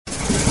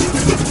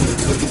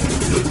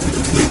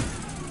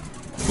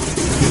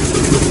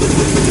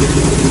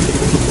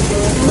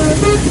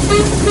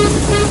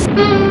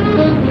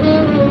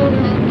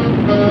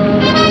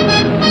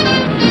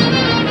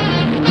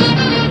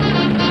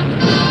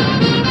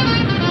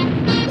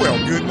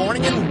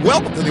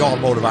Welcome to the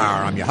Automotive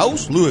Hour. I'm your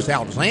host, Louis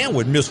Altazan,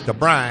 with Mr.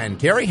 Brian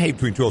Terry. Hey,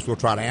 between two of us, we'll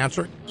try to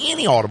answer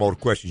any automotive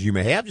questions you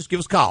may have. Just give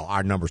us a call.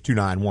 Our number is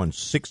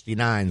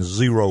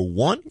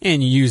 291-6901.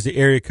 And you use the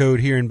area code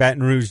here in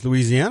Baton Rouge,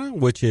 Louisiana,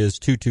 which is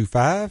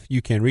 225.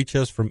 You can reach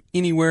us from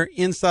anywhere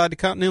inside the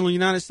continental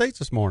United States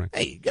this morning.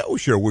 There you go.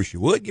 Sure wish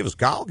you would. Give us a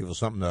call. Give us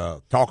something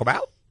to talk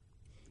about.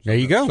 There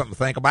you go. Something to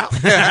think about.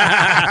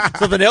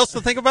 Something else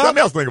to think about?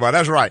 Something else to think about.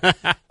 That's right.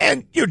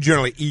 And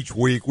generally each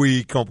week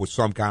we come up with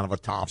some kind of a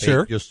topic.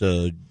 Sure. Just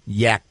to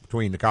yak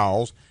between the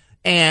calls.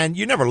 And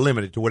you're never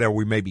limited to whatever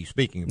we may be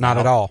speaking about. Not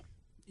at all.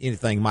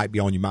 Anything might be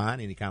on your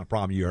mind, any kind of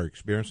problem you are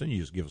experiencing, you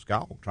just give us a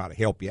call. We'll try to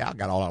help you out.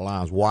 Got all our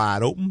lines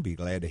wide open. Be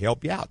glad to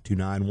help you out.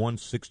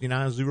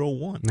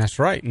 291-6901. That's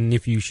right. And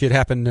if you should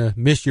happen to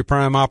miss your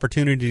prime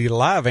opportunity to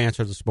live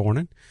answer this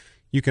morning,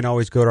 you can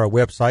always go to our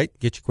website,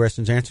 get your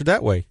questions answered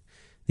that way.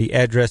 The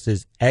address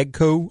is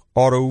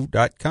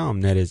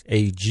agcoauto.com. That is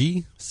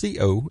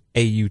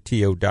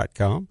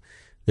AGCOAUTO.com.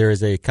 There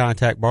is a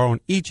contact bar on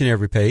each and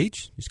every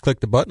page. Just click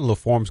the button, a little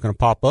form's going to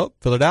pop up,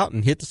 fill it out,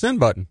 and hit the send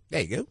button.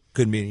 There you go.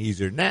 Couldn't be any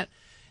easier than that.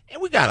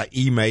 And we got an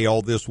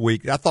email this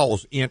week that I thought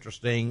was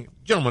interesting. A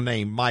gentleman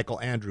named Michael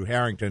Andrew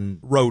Harrington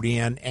wrote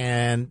in,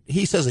 and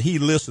he says that he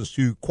listens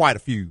to quite a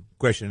few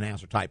question and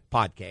answer type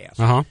podcasts.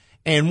 Uh-huh.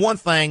 And one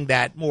thing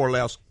that more or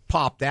less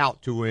popped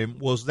out to him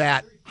was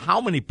that how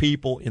many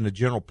people in the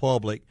general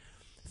public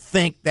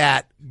think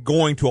that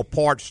going to a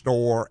parts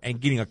store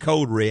and getting a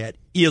code read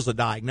is a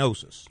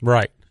diagnosis.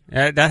 Right.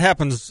 That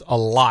happens a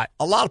lot.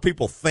 A lot of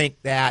people think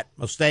that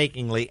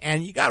mistakenly,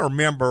 and you got to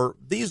remember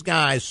these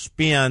guys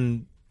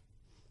spend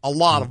a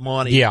lot of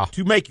money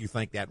to make you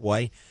think that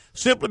way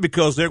simply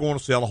because they're going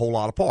to sell a whole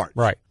lot of parts.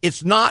 Right.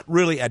 It's not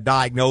really a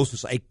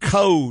diagnosis. A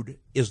code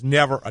is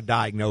never a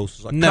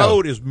diagnosis. A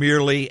code is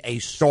merely a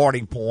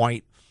starting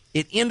point.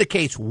 It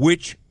indicates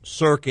which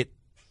circuit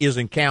is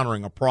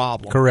encountering a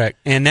problem. Correct.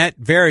 And that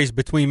varies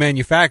between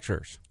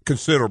manufacturers.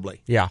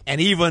 Considerably. Yeah.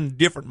 And even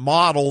different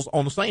models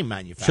on the same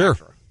manufacturer.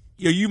 Sure.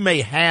 You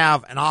may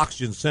have an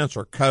oxygen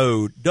sensor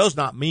code. Does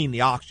not mean the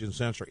oxygen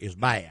sensor is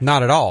bad.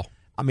 Not at all.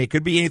 I mean, it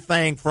could be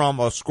anything from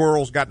a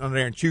squirrel's gotten under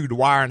there and chewed the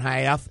wire in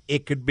half.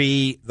 It could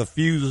be the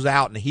fuses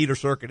out in the heater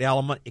circuit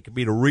element. It could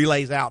be the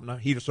relays out in the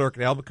heater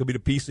circuit element. It could be the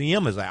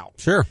PCM is out.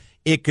 Sure.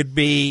 It could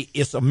be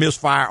it's a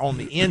misfire on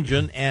the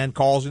engine and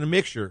causing the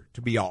mixture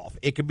to be off.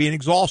 It could be an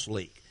exhaust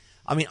leak.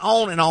 I mean,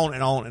 on and on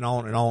and on and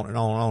on and on and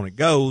on and on it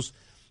goes.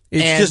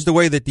 It's just the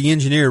way that the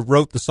engineer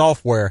wrote the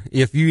software.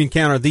 If you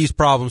encounter these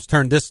problems,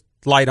 turn this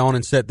light on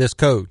and set this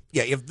code.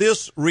 Yeah, if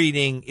this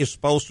reading is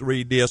supposed to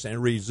read this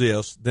and reads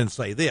this, then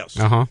say this.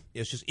 Uh-huh.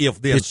 It's just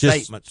if this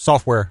statement. Just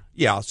software.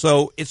 Yeah,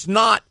 so it's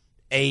not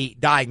a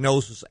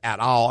diagnosis at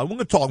all. And we're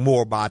going to talk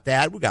more about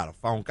that. We got a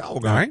phone call.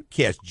 We're going to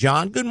catch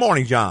John. Good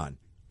morning, John.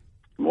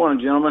 Good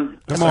morning, gentlemen.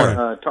 Good morning.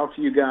 Talked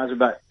to you guys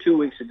about 2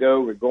 weeks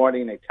ago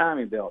regarding a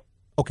timing belt.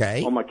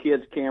 Okay. On my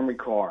kid's Camry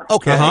car.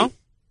 Okay. Uh-huh.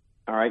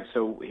 All right,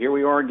 so here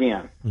we are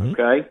again. Mm-hmm.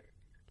 Okay.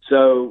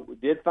 So we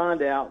did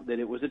find out that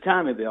it was the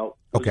timing belt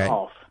was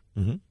off.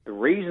 Mm-hmm. The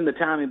reason the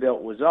timing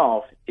belt was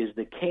off is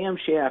the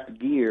camshaft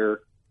gear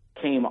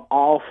came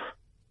off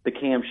the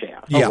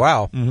camshaft. Yeah. Oh,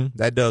 wow. Mm-hmm.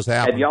 That does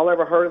happen. Have y'all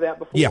ever heard of that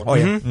before? Yeah. Oh,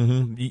 yeah.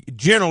 Mm-hmm. Mm-hmm.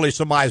 Generally,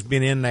 somebody's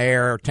been in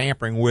there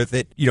tampering with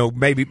it. You know,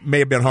 may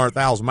have been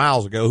 100,000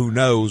 miles ago. Who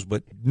knows?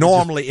 But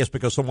normally, it's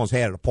because someone's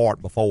had it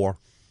apart before.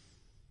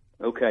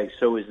 Okay,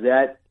 so is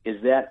that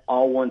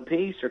all one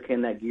piece, or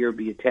can that gear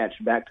be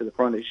attached back to the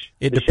front of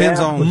It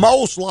depends shaft? on...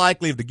 Most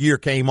likely, if the gear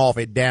came off,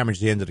 it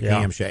damaged the end of the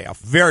camshaft.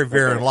 Very,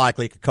 very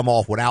unlikely it could come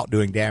off without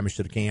doing damage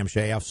to the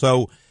camshaft.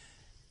 So,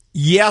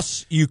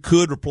 yes, you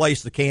could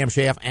replace the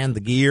camshaft and the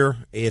gear.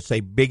 It's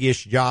a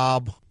big-ish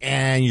job,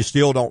 and you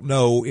still don't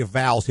know if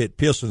valves hit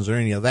pistons or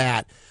any of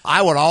that.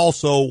 I would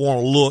also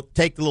want to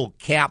take the little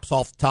caps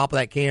off the top of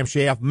that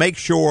camshaft, make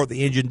sure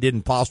the engine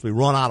didn't possibly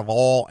run out of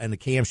oil and the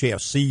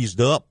camshaft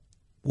seized up,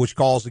 which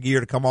caused the gear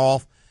to come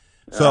off.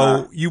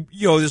 So, you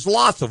know, there's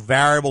lots of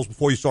variables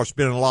before you start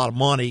spending a lot of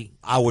money.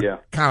 I would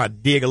kind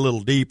of dig a little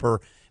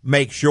deeper,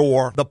 make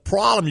sure. The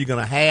problem you're going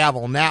to have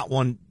on that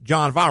one,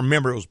 John, if I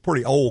remember, it was a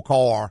pretty old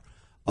car,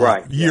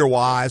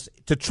 year-wise.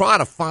 To try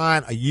to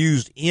find a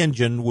used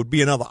engine would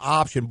be another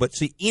option. But,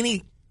 see,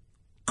 any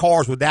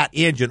cars with that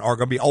engine are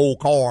going to be old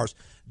cars.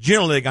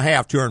 Generally, they're going to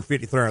have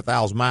 250,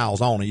 300,000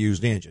 miles on a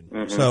used engine.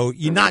 Mm-hmm. So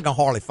you're not going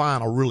to hardly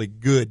find a really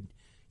good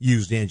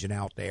used engine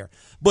out there.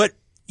 But,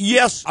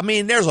 yes, I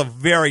mean, there's a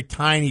very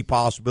tiny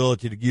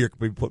possibility the gear could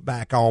be put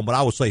back on, but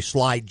I would say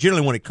slight.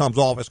 Generally, when it comes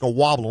off, it's going to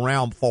wobble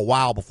around for a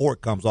while before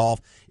it comes off.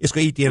 It's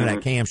going to eat the end of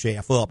that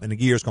camshaft up, and the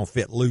gear's going to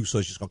fit loose, so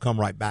it's just going to come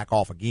right back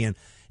off again.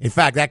 In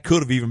fact, that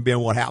could have even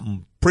been what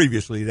happened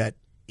previously, that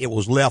it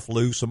was left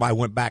loose. Somebody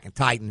went back and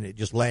tightened it. It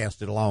just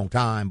lasted a long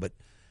time, but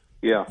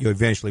you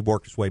eventually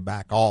worked its way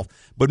back off.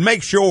 But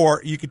make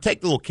sure you can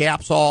take the little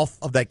caps off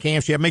of that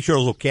camshaft. Make sure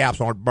those little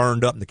caps aren't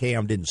burned up and the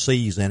cam didn't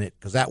seize in it,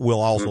 because that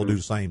will also do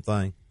the same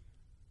thing.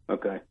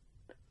 Okay.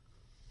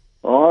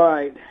 All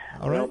right.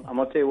 All right. Well, I'm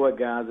going to tell you what,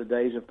 guys. The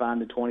days of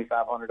finding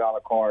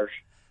 $2,500 cars.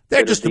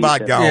 They're just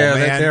about gone, yeah,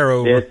 man. they're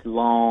over. It's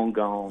long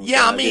gone.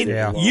 Yeah, I guys. mean,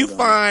 Long you gone.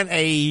 find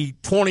a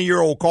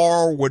 20-year-old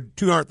car with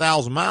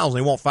 200,000 miles,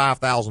 and they want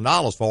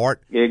 $5,000 for it.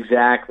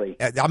 Exactly.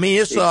 I mean,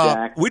 it's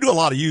Exactly. we do a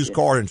lot of used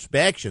car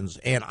inspections,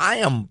 and I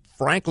am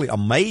frankly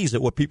amazed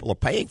at what people are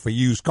paying for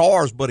used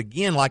cars. But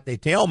again, like they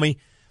tell me,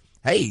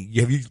 hey,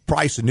 have you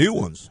priced the new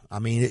ones? I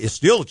mean, it's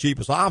still the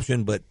cheapest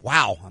option, but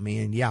wow, I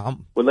mean, yeah.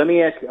 Well, let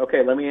me ask you.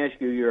 Okay, let me ask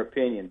you your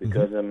opinion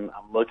because I'm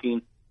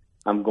looking.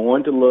 I'm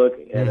going to look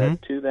at a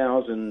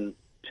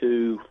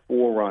 2002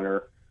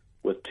 4Runner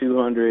with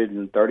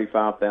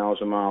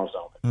 235,000 miles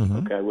on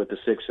it. Okay, with the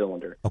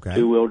 6-cylinder,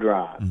 2-wheel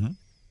drive.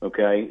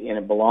 Okay, and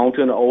it belonged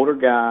to an older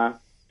guy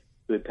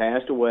who had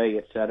passed away.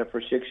 It sat up for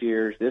 6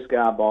 years. This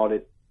guy bought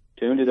it,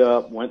 tuned it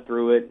up, went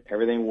through it.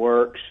 Everything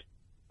works.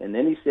 And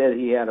then he said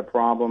he had a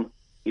problem.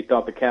 He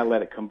thought the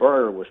catalytic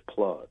converter was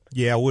plugged.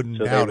 Yeah, I wouldn't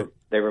So doubt it.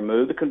 they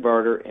removed the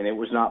converter, and it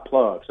was not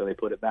plugged, so they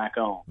put it back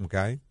on.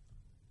 Okay.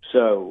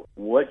 So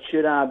what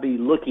should I be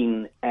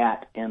looking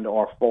at and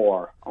or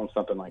for on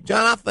something like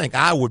John, that? I think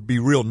I would be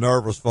real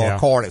nervous for a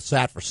car that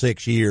sat for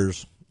 6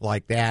 years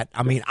like that.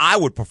 I mean, I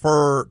would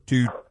prefer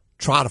to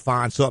try to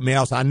find something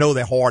else. I know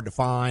they're hard to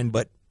find,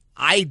 but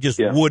I just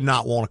would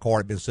not want a car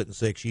that's been sitting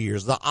 6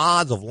 years. The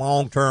odds of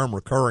long-term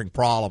recurring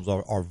problems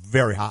are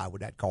very high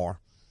with that car.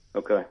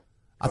 Okay.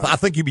 I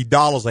think you'd be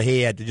dollars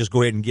ahead to just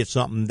go ahead and get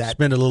something that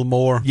spend a little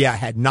more. Yeah,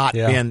 had not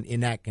been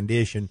in that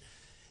condition.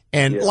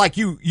 And like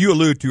you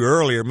alluded to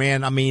earlier,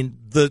 man, I mean,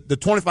 the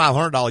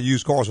 $2,500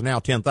 used cars are now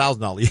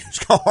 $10,000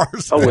 used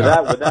cars. Oh,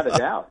 without a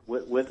doubt,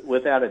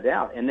 without a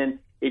doubt. And then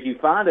if you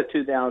find a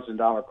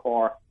 $2,000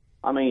 car,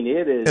 I mean,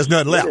 it is. There's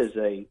nothing left. It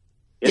is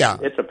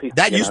it's a piece.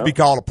 That used to be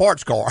called a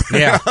parts car.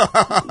 Yeah,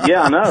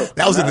 yeah, I know.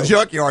 That was in the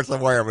junkyard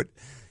somewhere, but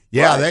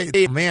yeah,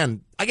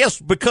 man, I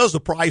guess because the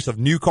price of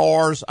new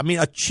cars, I mean,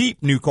 a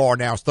cheap new car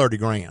now is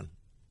 $30,000.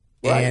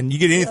 Right. And you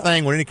get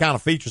anything with any kind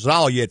of features at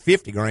all, you had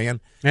 $50,000.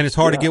 And it's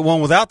hard to get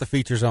one without the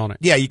features on it.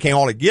 Yeah, you can't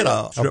hardly get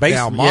a stripped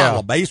down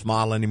model, a base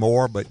model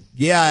anymore. But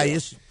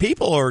it's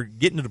people are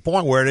getting to the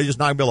point where they're just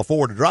not going to be able to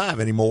afford to drive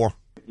anymore.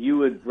 You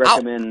would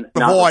recommend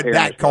not avoid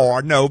that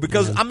car, no,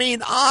 because I mean,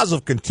 the odds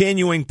of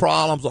continuing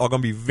problems are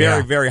going to be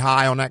very, very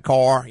high on that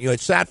car. You know,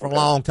 it's sat for a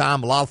long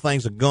time. A lot of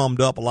things are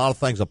gummed up. A lot of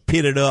things are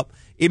pitted up.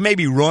 It may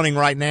be running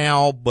right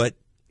now, but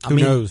who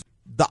knows?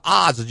 The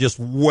odds are just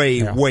way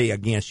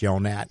against you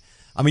on that.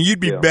 I mean, you'd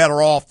be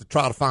better off to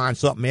try to find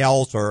something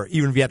else, or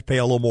even if you have to pay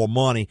a little more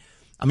money.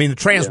 I mean, the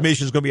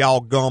transmission is going to be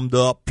all gummed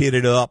up,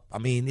 pitted up. I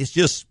mean, it's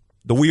just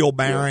the wheel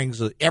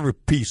bearings, every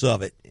piece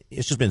of it.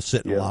 It's just been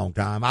sitting a long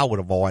time. I would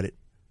avoid it.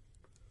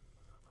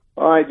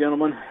 All right,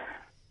 gentlemen.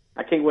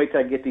 I can't wait till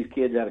I get these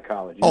kids out of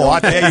college. I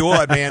tell you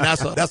what, man,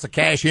 that's a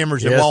cash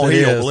hemorrhage that won't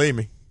heal, believe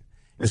me.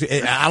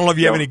 I don't know if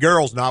you have any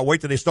girls now.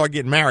 Wait till they start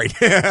getting married.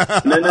 No.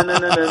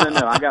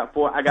 I got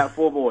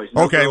four boys.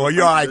 No okay, well,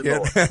 you're all right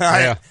then.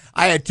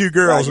 I had two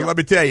girls, and let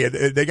me tell you,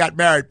 they got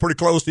married pretty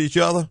close to each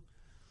other,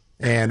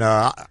 and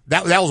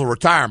that was a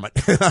retirement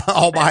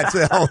all by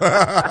itself.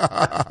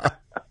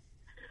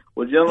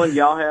 Well, gentlemen,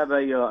 y'all have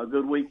a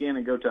good weekend,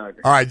 and go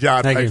Tigers. All right,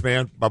 John. Thank Thanks, you.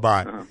 man.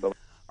 Bye-bye. Bye-bye.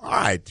 All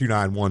right,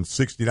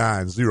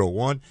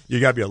 291-6901.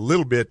 You got to be a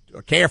little bit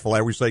careful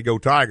as we say go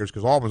Tigers,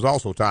 because Auburn's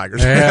also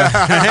Tigers. Yeah.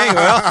 Hey,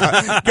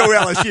 well. Go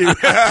LSU.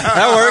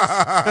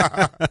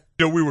 That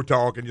works. We were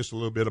talking just a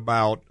little bit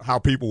about how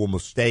people will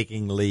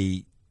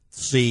mistakenly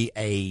see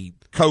a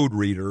code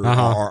reader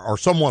or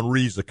someone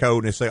reads the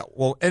code and they say,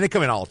 well, and they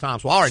come in all the time,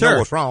 so I already know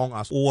what's wrong.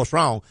 I said, well, what's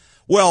wrong?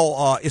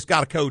 Well, it's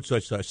got a code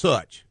such.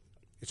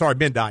 It's already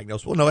been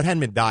diagnosed. Well, no, it hadn't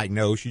been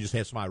diagnosed. You just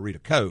had somebody read a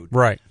code.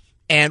 Right.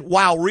 And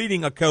while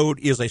reading a code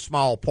is a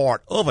small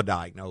part of a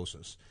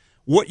diagnosis,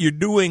 what you're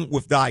doing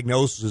with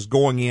diagnosis is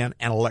going in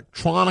and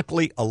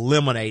electronically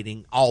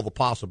eliminating all the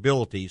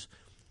possibilities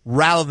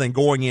rather than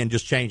going in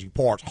just changing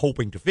parts,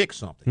 hoping to fix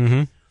something.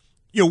 Mm-hmm.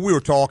 You know, we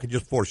were talking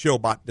just before the show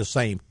about the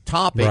same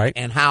topic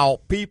and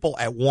how people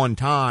at one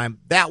time,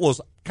 that was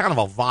kind of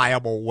a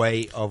viable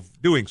way of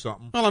doing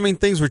something. Well, I mean,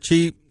 things were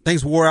cheap.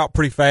 Things wore out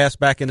pretty fast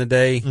back in the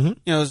day. Mm-hmm.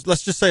 You know,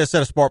 let's just say a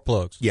set of spark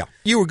plugs. Yeah.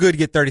 You were good to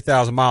get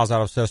 30,000 miles out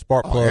of a set of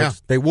spark plugs. Yeah.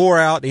 They wore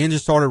out. The engine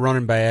started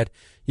running bad.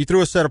 You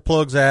threw a set of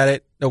plugs at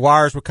it. The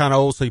wires were kind of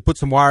old, so you put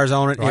some wires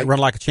on it, and it run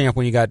like a champ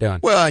when you got done.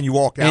 Well, and you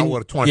walked out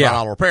with a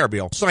 $25 repair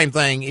bill. Same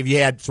thing if you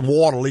had some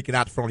water leaking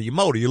out the front of your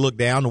motor. You look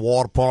down, the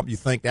water pump, you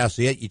think that's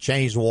it. You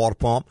change the water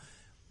pump.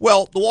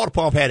 Well, the water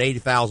pump had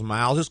 80,000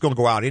 miles. It's going to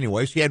go out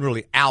anyway, so you hadn't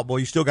really out, but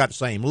you still got the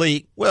same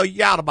leak. Well,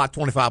 you out about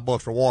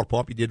 $25 for a water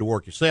pump. You did the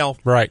work yourself.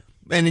 Right.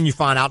 And then you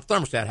find out the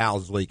thermostat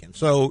housing is leaking.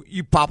 So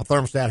you pop a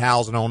thermostat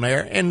housing on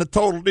there, and the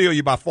total deal, you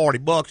about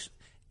 $40,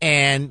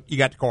 and you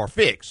got the car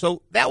fixed.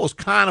 So that was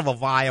kind of a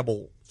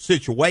viable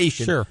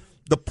situation. Sure.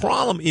 The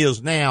problem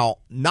is now,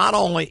 not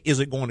only is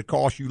it going to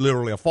cost you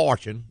literally a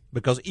fortune,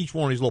 because each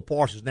one of these little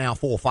parts is now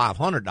 $400 or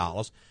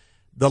 $500,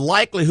 the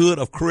likelihood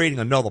of creating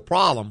another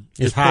problem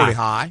is pretty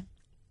high.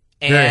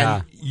 And very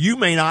high. You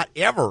may not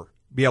ever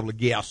be able to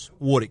guess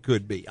what it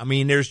could be. I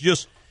mean, there's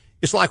just,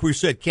 it's like we've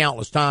said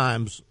countless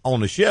times on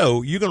the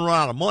show, you're going to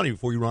run out of money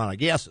before you run out of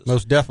guesses.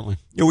 Most definitely.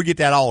 You know, we get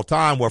that all the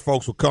time where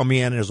folks will come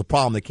in and there's a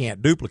problem they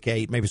can't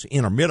duplicate. Maybe it's an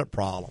intermittent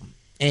problem.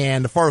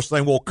 And the first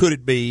thing, well, could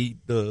it be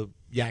the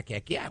yak?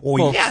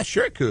 Well, yeah,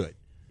 sure it could.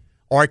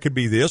 Or it could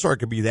be this, or it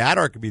could be that,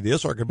 or it could be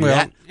this, or it could be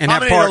that. And how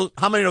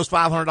many of those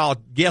 $500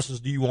 guesses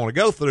do you want to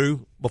go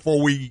through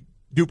before we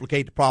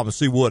duplicate the problem and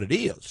see what it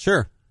is?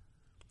 Sure.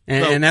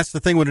 And that's the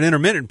thing with an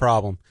intermittent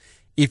problem.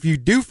 If you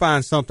do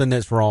find something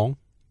that's wrong,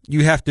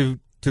 you have to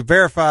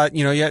verify,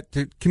 you have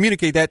to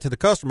communicate that to the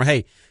customer.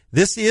 Hey,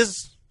 this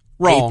is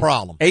wrong.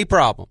 A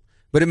problem.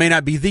 But it may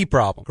not be the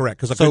problem. Correct,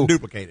 because I couldn't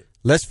duplicate it.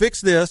 Let's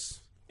fix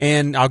this,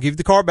 and I'll give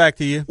the car back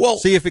to you. Well,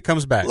 see if it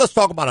comes back. Let's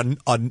talk about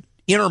an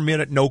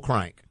intermittent no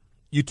crank.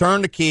 You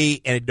turn the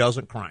key, and it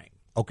doesn't crank.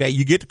 Okay,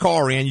 you get the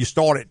car in, you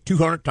start it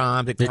 200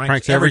 times, it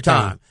cranks every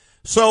time.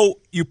 So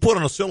you put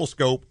an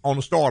oscilloscope on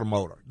the starter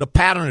motor. The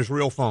pattern is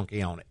real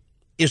funky on it.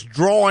 It's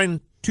drawing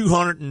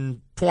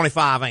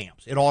 225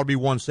 amps. It ought to be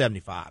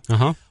 175.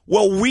 Uh-huh.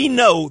 Well, we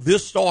know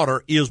this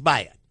starter is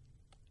bad.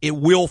 It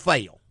will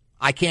fail.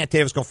 I can't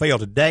tell if it's going to fail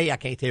today. I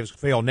can't tell if it's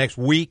going to fail next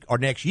week or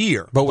next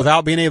year. But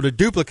without being able to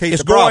duplicate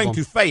the problem. It's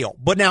going to fail.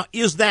 But now,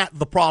 is that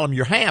the problem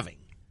you're having?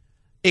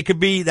 It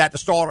could be that the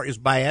starter is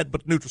bad,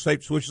 but the neutral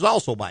safety switch is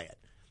also bad.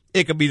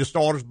 It could be the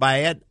starter's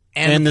bad,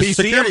 and the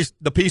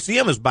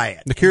PCM is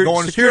bad. The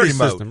security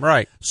system, mode.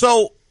 Right.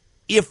 So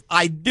if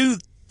I do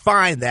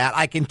find that,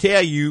 I can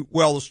tell you,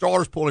 well, the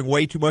starter's pulling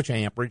way too much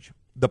amperage.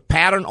 The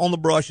pattern on the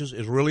brushes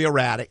is really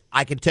erratic.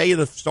 I can tell you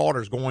the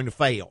starter is going to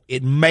fail.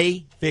 It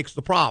may fix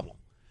the problem.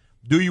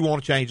 Do you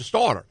want to change the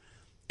starter?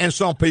 And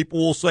some people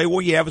will say,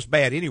 well, yeah, if it's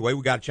bad anyway,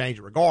 we got to change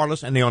it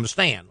regardless, and they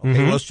understand.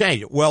 Okay, let's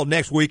change it. Well,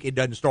 next week it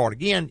doesn't start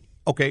again.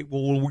 Okay,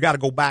 well, we got to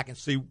go back and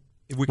see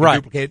if we can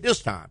duplicate it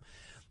this time.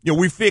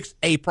 We fixed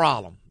a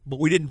problem, but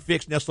we didn't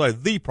fix necessarily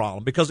the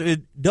problem because if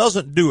it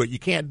doesn't do it, you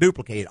can't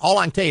duplicate it. All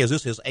I can tell you is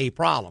this is a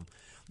problem.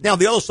 Now,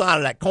 the other side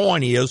of that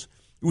coin is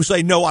we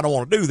say, no, I don't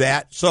want to do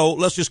that, so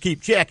let's just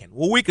keep checking.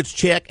 Well, we could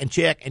check and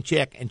check and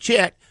check and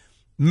check,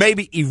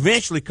 maybe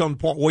eventually come to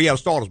the point where, yeah, the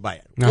starter's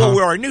bad. Well,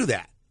 we already knew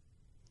that.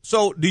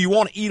 So do you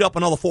want to eat up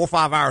another 4 or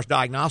 5 hours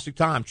diagnostic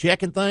time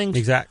checking things?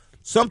 Exactly.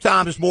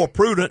 Sometimes it's more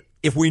prudent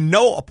if we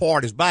know a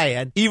part is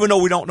bad, even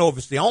though we don't know if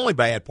it's the only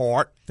bad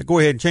part. To go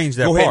ahead and change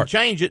that part. Go ahead and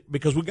change it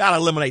because we got to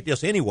eliminate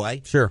this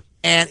anyway. Sure.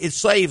 And it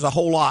saves a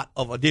whole lot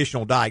of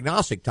additional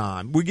diagnostic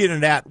time. We get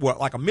into that,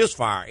 like a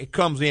misfire. It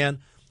comes in.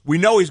 We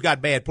know he's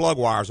got bad plug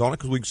wires on it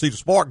because we can see the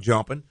spark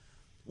jumping.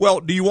 Well,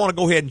 do you want to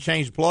go ahead and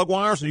change the plug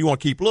wires or do you want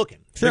to keep looking?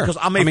 Sure. Because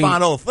I mean,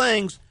 find other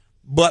things,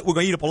 but we're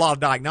going to eat up a lot of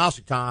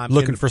diagnostic time.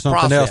 Looking for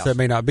something else that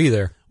may not be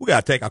there. We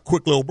got to take a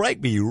quick little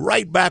break. Be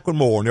right back with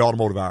more in the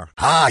Automotive Hour.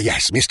 Ah,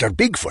 yes, Mr.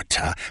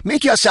 Bigfoot.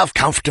 Make yourself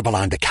comfortable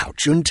on the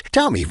couch and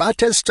tell me what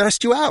has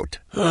stressed you out.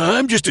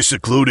 I'm just a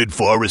secluded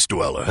forest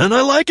dweller, and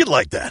I like it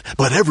like that.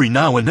 But every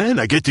now and then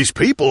I get these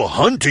people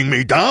hunting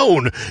me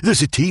down.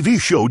 There's a TV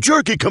show,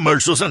 jerky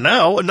commercials, and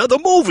now another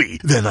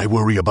movie. Then I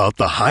worry about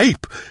the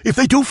hype. If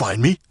they do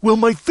find me, will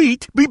my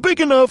feet be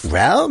big enough?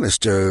 Well,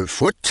 Mr.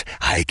 Foot,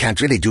 I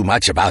can't really do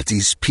much about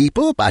these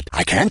people, but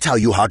I can tell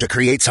you how to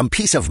create some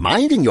peace of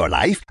mind in your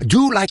life.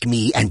 Do like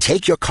me and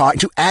take your car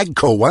into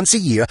AGCO once a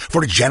year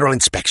for a general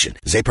inspection.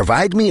 They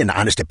provide me an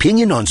honest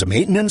opinion on the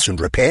maintenance and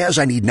repairs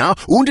I need now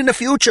and in the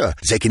future.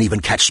 They can even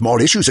catch small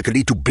issues that could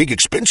lead to big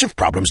expensive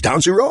problems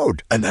down the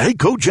road. An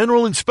AGCO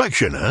general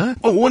inspection, huh?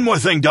 Oh, one more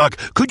thing, Doc.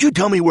 Could you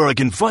tell me where I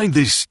can find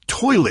this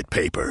toilet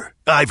paper?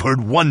 I've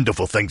heard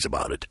wonderful things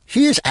about it.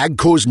 Here's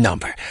AGCO's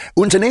number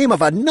and the name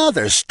of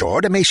another store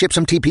that may ship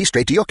some TP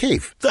straight to your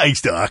cave.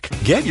 Thanks, Doc.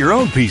 Get your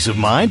own peace of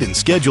mind and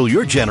schedule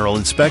your general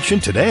inspection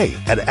today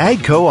at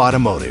AGCO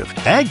Automotive.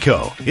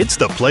 AGCO, it's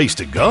the place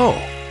to go.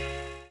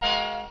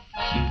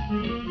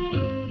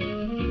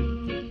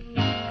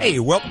 Hey,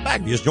 welcome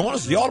back. Just join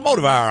us. The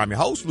Automotive Hour. I'm your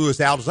host, Louis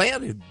Altazan,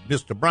 and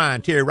Mr.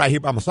 Brian Terry right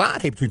here by my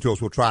side. Hey, between two of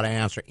us, we'll try to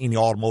answer any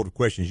automotive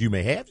questions you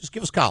may have. Just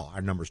give us a call.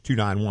 Our number is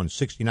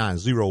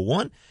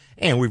 291-6901.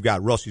 And we've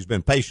got Rusty who's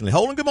been patiently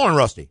holding. Good morning,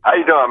 Rusty. How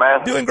you doing,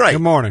 man? Doing great.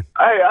 Good morning.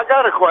 Hey, I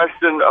got a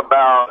question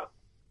about,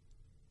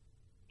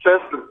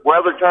 since the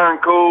weather turned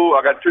cool,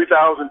 I got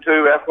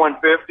 2002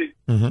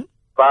 F-150,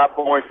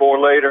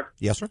 5.4 liter.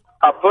 Yes, sir.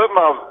 I put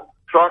my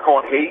truck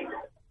on heat,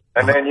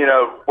 and then,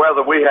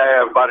 weather we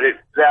have, but it's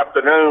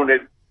afternoon,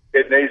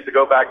 it needs to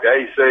go back to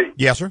AC.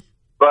 Yes, sir.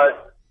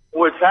 But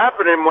what's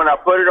happening when I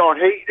put it on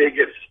heat, it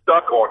gets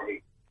stuck on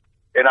heat.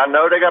 And I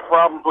know they got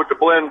problems with the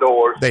blend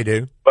doors. They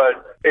do.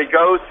 But it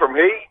goes from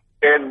heat,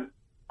 and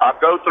I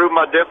go through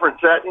my different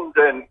settings,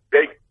 and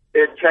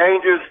it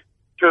changes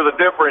to the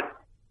different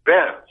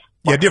vents.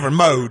 Yeah, different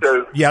modes.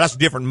 Yeah, that's a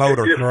different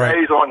motor. It just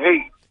stays on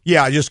heat.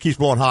 Yeah, it just keeps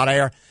blowing hot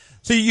air.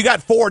 See, you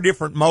got 4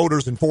 different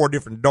motors and 4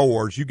 different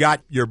doors. You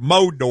got your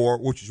mode door,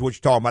 which is what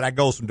you're talking about. That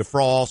goes from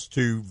defrost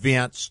to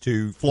vents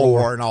to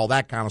floor and all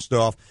that kind of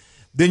stuff.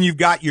 Then you've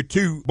got your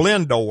 2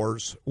 blend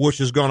doors,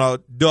 which is going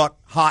to duct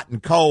hot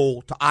and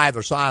cold to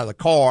either side of the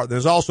car.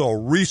 There's also a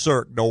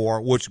recirc door,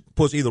 which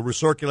puts either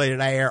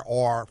recirculated air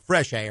or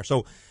fresh air.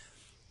 So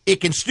it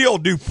can still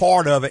do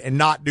part of it and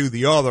not do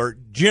the other.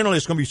 Generally,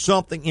 it's going to be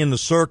something in the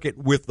circuit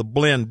with the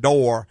blend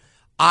door.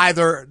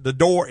 Either the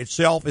door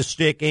itself is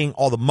sticking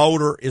or the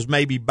motor is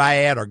maybe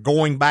bad or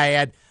going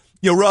bad.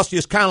 You know, Rusty,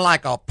 it's kind of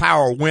like a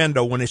power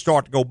window when they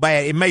start to go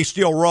bad. It may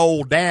still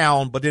roll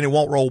down, but then it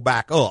won't roll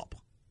back up.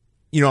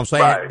 You know what I'm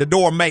saying? Right. The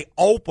door may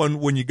open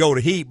when you go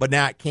to heat, but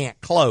now it can't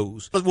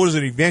close. What does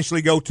it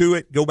eventually go to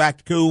it? Go back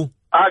to cool?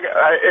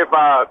 If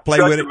I Play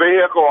shut with the it?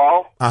 vehicle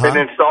off Uh-huh. and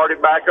then start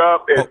it back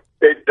up,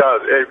 it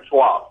does. It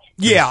swaps.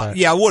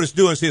 Yeah. What it's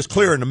doing is it's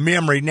clearing the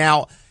memory.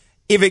 Now,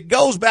 if it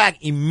goes back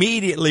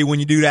immediately when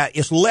you do that,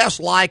 it's less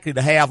likely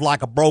to have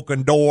like a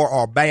broken door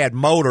or a bad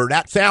motor.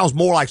 That sounds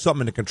more like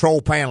something in the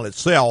control panel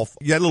itself.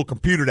 You got a little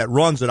computer that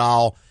runs it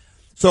all.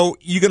 So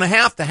you're going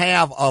to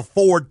have a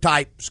Ford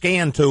type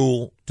scan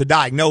tool to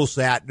diagnose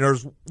that.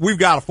 We've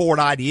got a Ford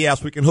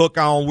IDS we can hook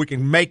on. We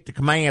can make the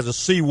commands to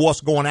see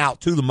what's going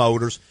out to the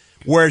motors,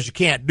 whereas you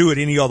can't do it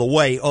any other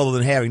way other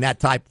than having that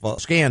type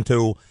of scan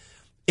tool.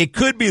 It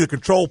could be the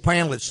control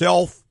panel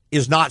itself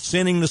is not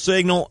sending the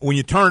signal. When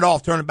you turn it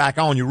off, turn it back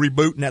on, you're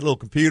rebooting that little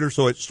computer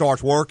so it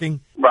starts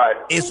working. Right.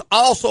 It's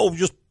also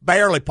just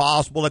barely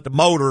possible that the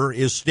motor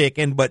is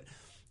sticking, but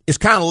it's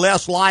kind of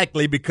less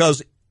likely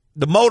because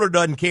the motor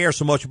doesn't care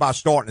so much about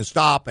starting and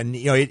stopping.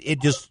 You know,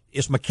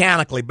 it's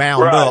mechanically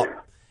bound Right. up,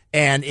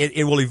 and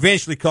it will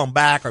eventually come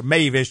back or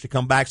may eventually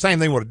come back. Same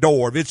thing with a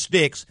door. If it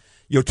sticks,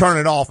 you'll turn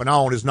it off and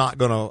on is not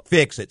going to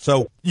fix it.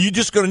 So you're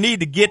just going to need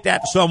to get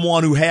that to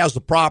someone who has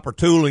the proper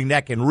tooling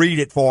that can read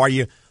it for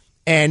you.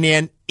 And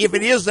then if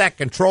it is that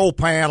control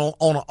panel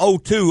on an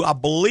O2, I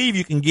believe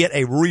you can get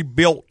a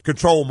rebuilt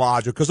control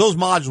module because those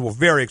modules were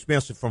very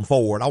expensive from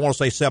Ford. I want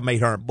to say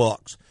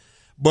 $700-800.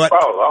 But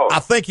I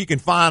think you can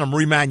find them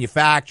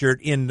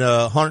remanufactured in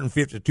the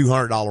 $150 to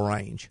 $200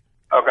 range.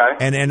 Okay.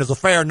 And there's a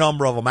fair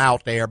number of them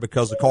out there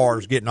because the car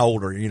is getting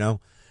older, you know.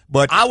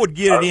 But I would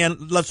get it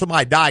in, let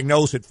somebody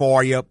diagnose it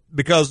for you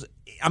because,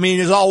 I mean,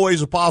 there's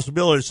always a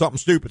possibility something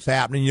stupid's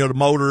happening. You know, the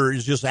motor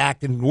is just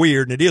acting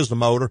weird, and it is the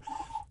motor.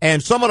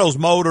 And some of those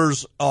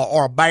motors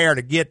are a bear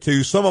to get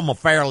to. Some of them are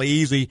fairly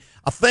easy.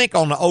 I think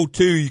on the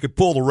O2 you could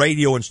pull the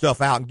radio and stuff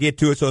out and get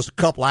to it, so it's a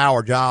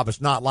couple-hour job.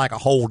 It's not like a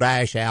whole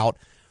dash out.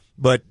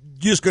 But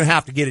you're just going to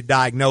have to get it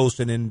diagnosed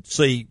and then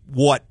see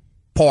what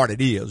part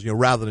it is, you know,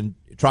 rather than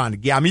trying to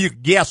guess. I mean, you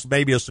could guess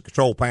maybe it's the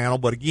control panel,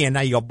 but again,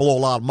 now you're going to blow a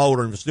lot of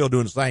motor, and if it's still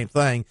doing the same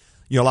thing,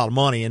 you know, a lot of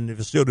money, and if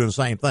it's still doing the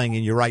same thing,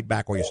 and you're right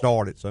back where you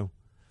started. So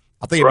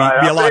I think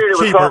it'd be a lot cheaper. I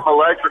figured it was something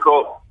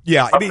electrical.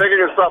 Yeah. I figured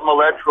it was something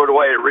electrical the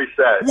way it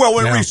resets. Well,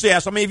 when it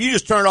resets, I mean, if you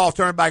just turn it off,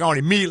 turn it back on,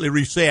 immediately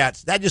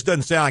resets, that just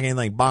doesn't sound like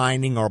anything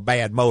binding or a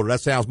bad motor.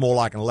 That sounds more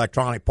like an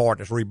electronic part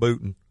that's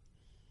rebooting.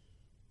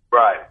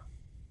 Right.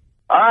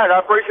 All right, I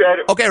appreciate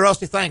it. Okay,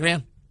 Rusty, thank you,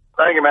 man.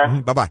 Thank you,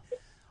 man. Bye-bye.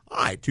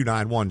 All right,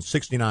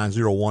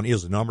 291-6901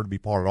 is the number to be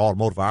part of the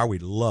Automotive Hour.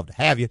 We'd love to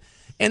have you.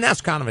 And that's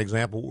kind of an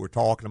example of what we were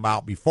talking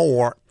about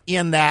before,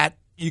 in that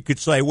you could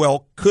say,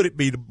 well, could it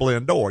be the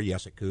blend door?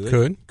 Yes, it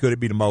could. Could it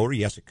be the motor?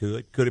 Yes, it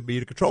could. Could it be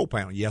the control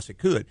panel? Yes, it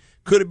could.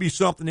 Could it be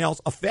something else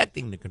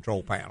affecting the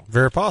control panel?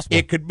 Very possible.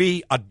 It could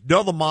be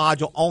another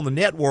module on the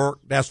network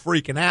that's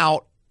freaking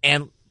out,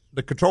 and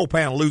the control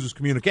panel loses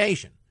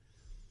communication.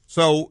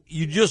 So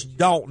you just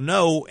don't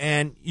know,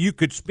 and you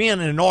could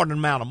spend an inordinate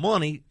amount of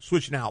money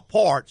switching out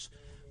parts,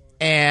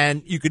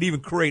 and you could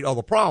even create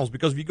other problems,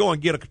 because if you go and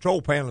get a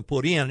control panel and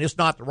put in, and it's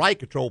not the right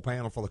control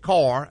panel for the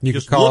car, it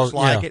just looks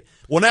like it.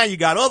 Well, now you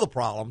got other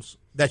problems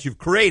that you've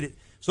created.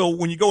 So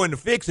when you go in to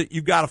fix it,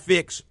 you've got to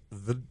fix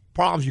the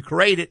problems you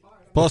created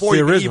before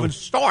you can even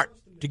start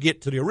to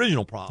get to the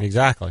original problem.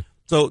 Exactly.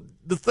 So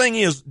the thing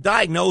is,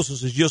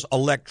 diagnosis is just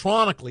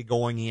electronically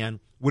going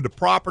in with the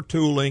proper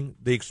tooling,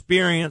 the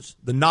experience,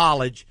 the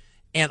knowledge,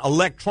 and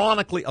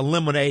electronically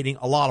eliminating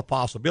a lot of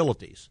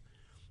possibilities.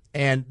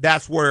 And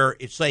that's where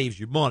it saves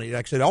you money.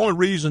 Like I said, the only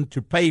reason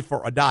to pay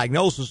for a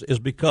diagnosis is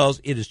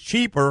because it is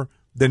cheaper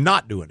than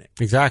not doing it.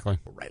 Exactly.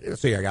 Right,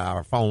 let's see, I got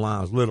our phone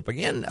lines lit up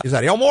again. Is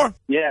that Elmore?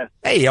 Yes.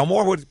 Hey,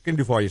 Elmore, what can I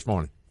do for you this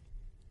morning?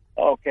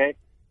 Okay.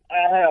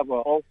 I have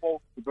a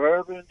 04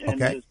 Suburban, and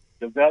it's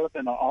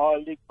developing an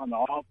oil leak on the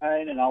oil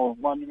pan, and I was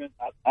wondering,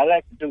 I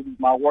like to do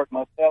my work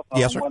myself. I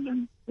was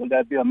wondering, would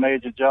that be a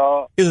major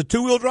job? Is it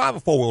two-wheel drive or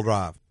four-wheel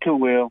drive?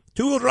 Two-wheel.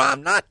 Two-wheel drive,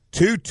 not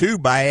too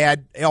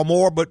bad,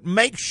 Elmore, but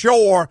make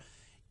sure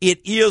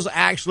it is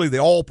actually the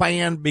oil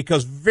pan,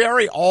 because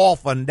very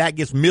often that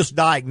gets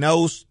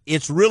misdiagnosed.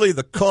 It's really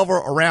the cover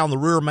around the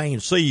rear main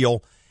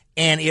seal,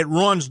 and it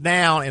runs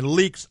down and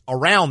leaks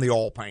around the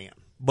oil pan.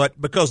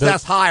 But because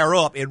that's higher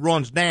up, it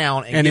runs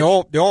down. And the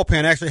oil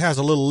pan actually has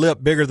a little lip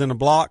bigger than the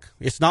block.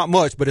 It's not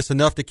much, but it's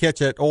enough to catch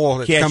that oil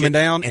that's coming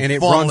down, and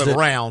it runs it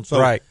around. So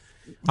right.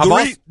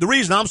 The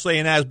reason I'm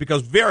saying that is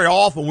because very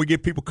often we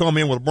get people come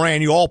in with a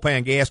brand new oil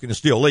pan gasket and it's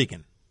still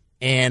leaking.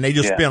 And they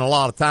just spend a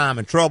lot of time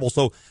and trouble.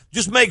 So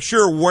just make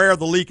sure where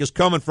the leak is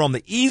coming from.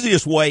 The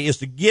easiest way is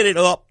to get it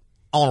up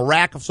on a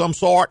rack of some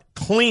sort,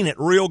 clean it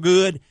real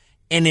good,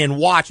 and then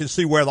watch and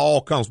see where the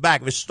oil comes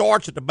back. If it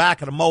starts at the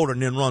back of the motor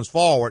and then runs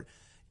forward,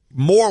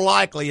 more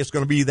likely it's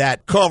going to be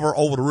that cover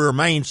over the rear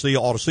main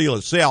seal or the seal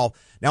itself.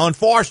 Now,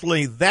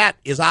 unfortunately, that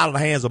is out of the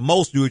hands of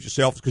most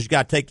do-it-yourselfers because you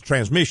got to take the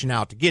transmission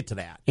out to get to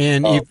that.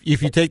 And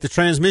if you take the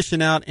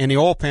transmission out and the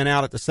oil pan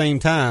out at the same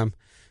time,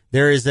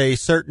 there is a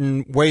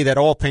certain way that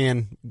oil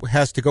pan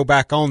has to go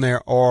back on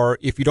there, or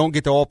if you don't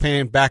get the oil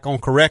pan back on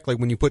correctly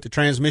when you put the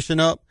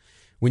transmission up,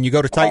 when you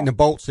go to tighten the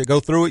bolts that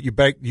go through it, you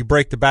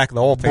break the back of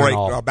the oil pan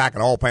off. Or back of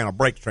the oil pan or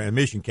break the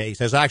transmission case.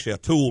 There's actually a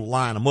tool to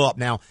line them up.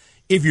 Now,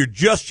 if you're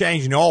just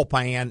changing the oil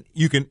pan,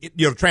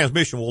 the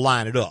transmission will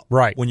line it up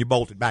right when you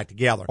bolt it back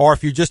together. Or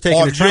if you're just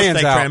taking the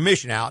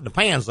transmission out and the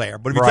pan's there.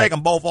 But if you take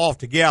them both off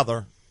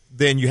together,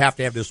 then you have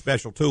to have this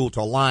special tool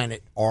to align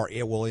it, or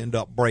it will end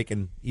up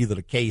breaking either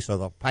the case or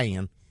the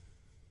pan.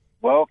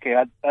 Well, okay,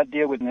 I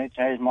deal with it, and they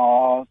changed my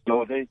oil.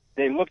 So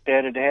they looked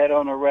at it, they had it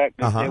on the rack,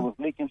 they said it was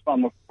leaking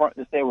from the front.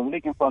 They said it was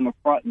leaking from the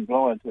front and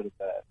blowing to the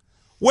back.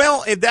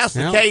 Well, if that's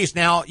the case,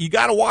 now you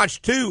got to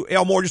watch too,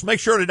 Elmore. Just make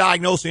sure they're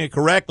diagnosing it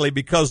correctly,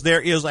 because there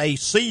is a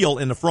seal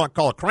in the front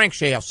called a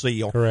crankshaft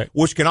seal, correct,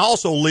 which can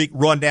also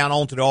run down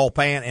onto the oil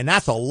pan, and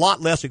that's a lot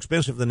less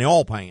expensive than the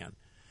oil pan.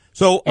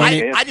 So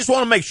I just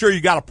want to make sure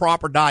you got a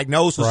proper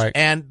diagnosis, right.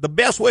 And the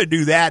best way to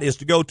do that is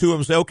to go to them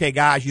and say, okay,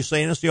 guys, you're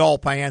saying it's the oil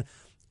pan.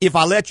 If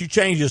I let you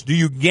change this, do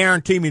you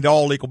guarantee me the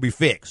oil leak will be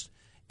fixed?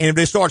 And if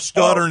they start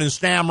stuttering and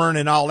stammering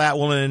and all that,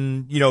 well,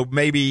 then,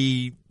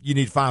 maybe you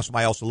need to find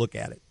somebody else to look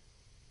at it.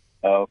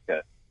 Okay.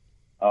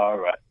 All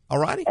right. All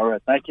righty? All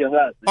right. Thank you a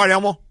lot. All right,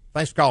 Elmo.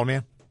 Thanks for calling,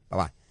 man.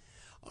 Bye-bye.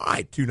 All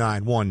right,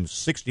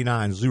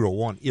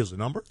 291-6901 is the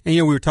number. And,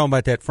 we were talking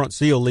about that front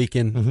seal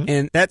leaking.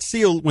 And that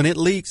seal, when it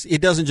leaks,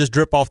 it doesn't just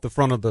drip off the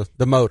front of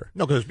the motor.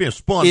 No, because it's being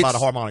spun by the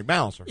harmonic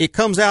balancer. It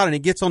comes out and it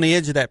gets on the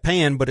edge of that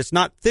pan, but it's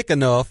not thick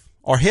enough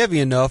or heavy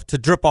enough to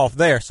drip off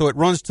there. So it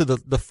runs to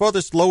the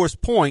furthest,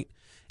 lowest point,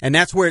 and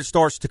that's where it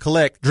starts to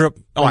collect drip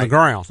on the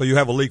ground. So you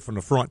have a leak from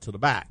the front to the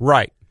back.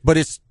 Right. But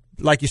it's,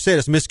 like you said,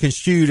 it's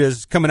misconstrued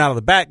as coming out of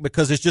the back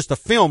because it's just a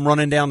film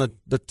running down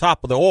the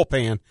top of the oil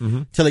pan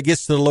till it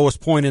gets to the lowest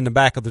point in the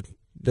back of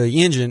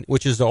the engine,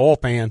 which is the oil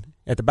pan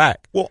at the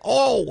back. Well,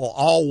 oil will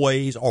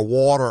always, or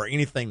water or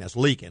anything that's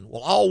leaking,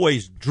 will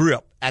always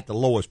drip at the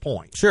lowest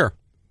point. Sure.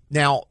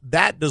 Now,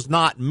 that does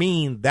not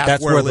mean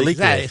that's where the leak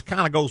is. It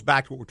kind of goes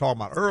back to what we were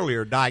talking about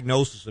earlier,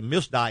 diagnosis and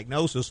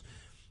misdiagnosis,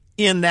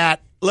 in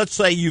that, let's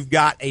say you've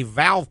got a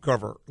valve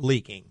cover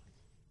leaking.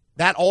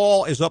 That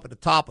oil is up at the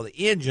top of the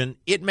engine.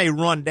 It may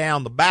run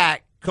down the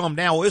back, come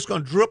down. Well, it's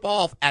going to drip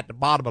off at the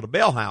bottom of the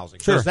bell housing.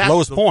 Sure,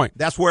 lowest point.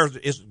 That's where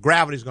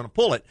gravity is going to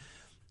pull it.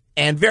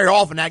 And very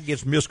often that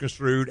gets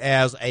misconstrued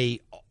as a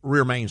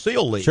rear main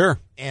seal leak. Sure.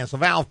 And it's a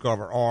valve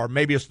cover, or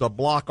maybe it's the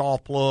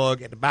block-off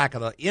plug at the back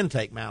of the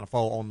intake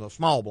manifold on the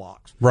small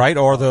blocks. Right,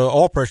 or the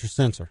oil pressure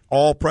sensor.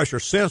 Oil pressure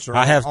sensor.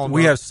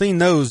 We have seen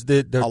those.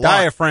 The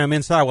diaphragm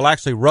inside will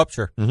actually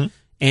rupture,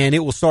 and it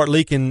will start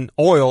leaking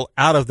oil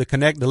out of the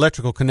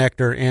electrical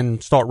connector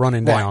and start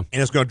running down.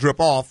 And it's going to drip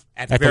off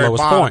at the very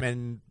lowest bottom point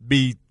and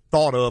be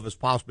thought of as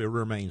possibly a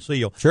rear main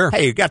seal. Sure.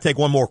 Hey, you got to take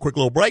one more quick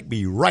little break.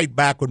 Be right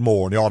back with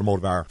more in the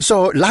Automotive Hour.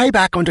 So lie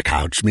back on the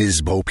couch,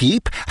 Ms. Bo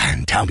Peep,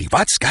 and tell me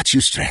what's got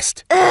you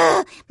stressed.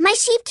 My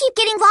sheep keep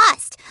getting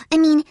lost. I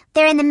mean,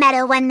 they're in the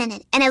meadow 1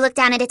 minute, and I look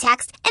down at a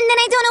text, and then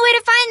I don't know where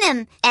to find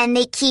them. And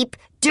they keep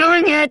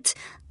doing it.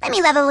 Let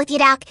me level with you,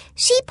 Doc.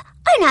 Sheep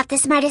are not the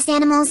smartest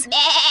animals.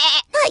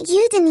 Not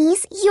you,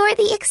 Denise. You're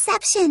the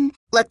exception.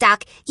 Look,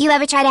 Doc, you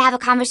ever try to have a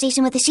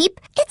conversation with a sheep?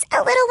 It's a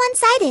little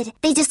one-sided.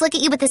 They just look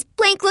at you with this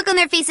blank look on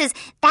their faces.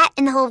 That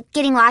and the whole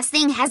getting lost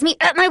thing has me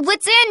at my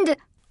wit's end.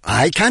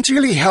 I can't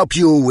really help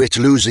you with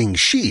losing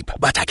sheep,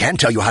 but I can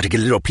tell you how to get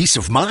a little peace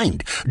of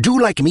mind.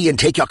 Do like me and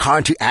take your car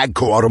into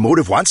AGCO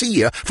Automotive once a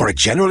year for a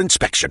general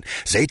inspection.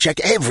 They check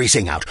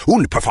everything out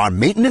and perform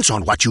maintenance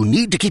on what you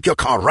need to keep your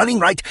car running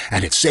right,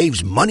 and it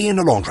saves money in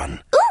the long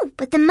run. Ooh,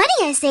 with the money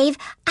I save,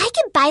 I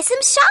could buy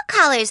some shock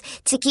collars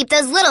to keep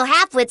those little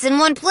half-wits in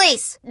one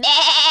place.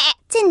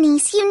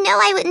 Denise, you know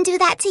I wouldn't do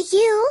that to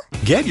you.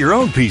 Get your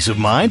own peace of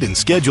mind and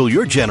schedule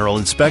your general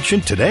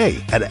inspection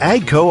today at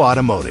AGCO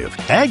Automotive.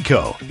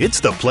 AGCO, it's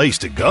the place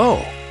to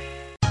go.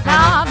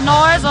 Loud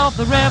noise of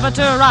the river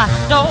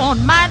I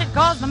don't mind it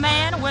cause the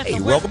man with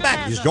Hey, welcome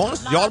back. Just join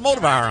us, the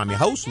Automotive Hour. I'm your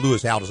host,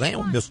 Louis Altazan,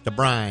 with Mr.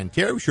 Brian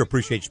Terry. We sure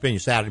appreciate you spending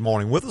your Saturday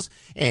morning with us.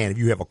 And if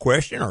you have a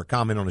question or a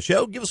comment on the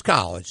show, give us a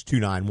call. It's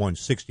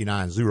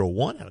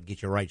 291-6901. That'll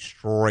get you right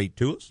straight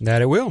to us.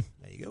 That it will.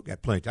 There you go.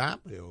 Got plenty of time.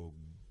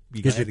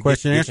 You get the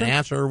question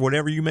answer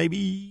whatever you may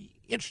be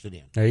interested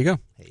in. There you go.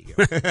 There you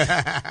go.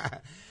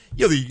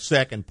 The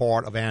second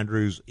part of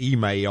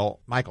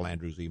Michael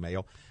Andrews'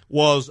 email,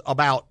 was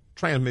about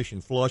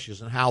transmission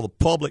flushes and how the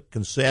public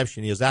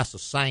conception is that's the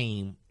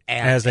same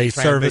as a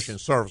transmission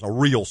service, a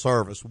real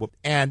service.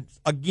 And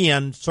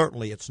again,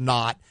 certainly it's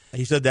not.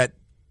 He said that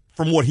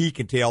from what he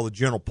can tell, the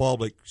general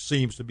public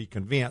seems to be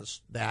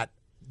convinced that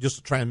just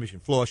a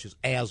transmission flush is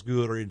as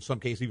good, or in some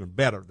cases even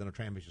better than a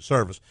transmission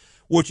service,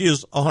 which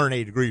is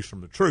 180 degrees from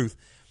the truth.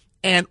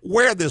 And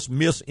where this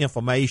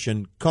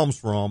misinformation comes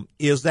from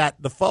is that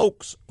the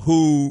folks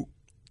who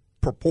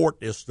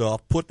purport this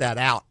stuff put that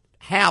out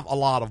have a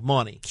lot of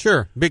money.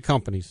 Sure, big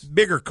companies.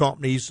 Bigger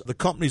companies, the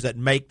companies that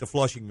make the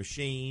flushing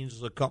machines,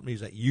 the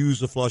companies that use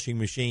the flushing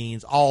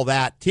machines, all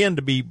that tend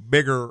to be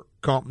bigger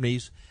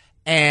companies,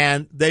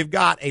 and they've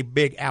got a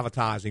big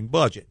advertising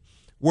budget.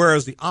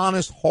 Whereas the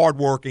honest,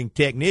 hardworking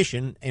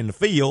technician in the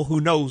field who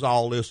knows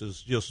all this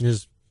is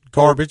just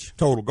garbage,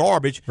 total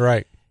garbage,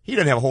 right? He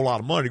doesn't have a whole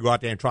lot of money to go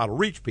out there and try to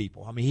reach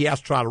people. I mean, he has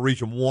to try to reach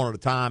them one at a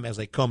time as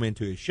they come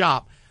into his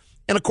shop.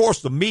 And, of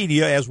course, the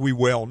media, as we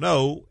well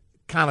know,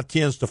 kind of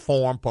tends to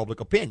form public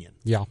opinion.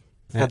 Yeah.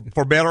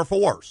 For better or for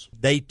worse.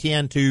 They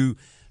tend to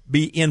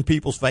be in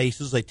people's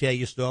faces. They tell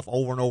you stuff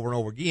over and over and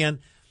over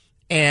again.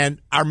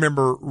 And I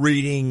remember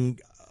reading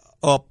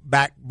up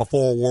back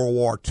before World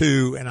War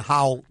II and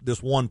how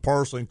this one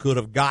person could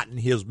have gotten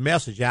his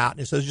message out.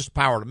 And it says just the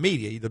power of the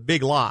media, the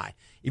big lie.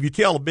 If you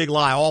tell a big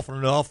lie often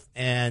enough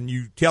and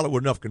you tell it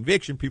with enough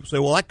conviction, people say,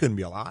 well, that couldn't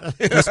be a lie.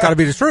 That's got to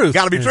be the truth.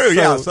 Got to be true,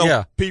 yeah.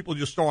 So people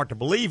just start to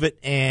believe it,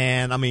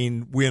 and, I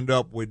mean, we end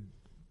up with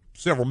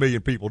several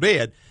million people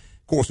dead.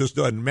 Of course, this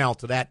doesn't amount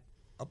to that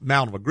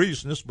amount of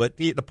egregiousness, but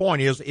the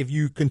point is, if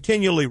you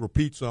continually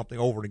repeat something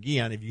over and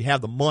again, if you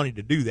have the money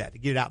to do that, to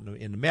get it out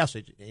in the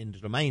message, into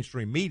the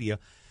mainstream media,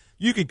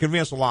 you can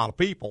convince a lot of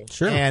people.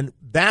 Sure. And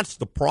that's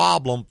the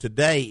problem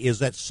today, is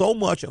that so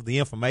much of the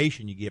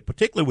information you get,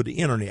 particularly with the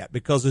internet,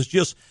 because there's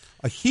just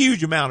a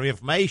huge amount of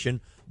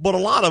information, but a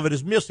lot of it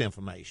is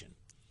misinformation.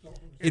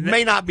 It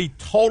may not be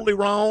totally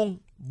wrong,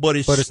 but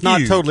it's skewed.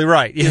 Not totally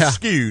right. Yeah. It's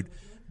skewed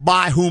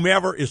by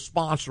whomever is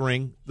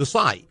sponsoring the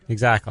site.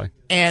 Exactly.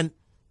 And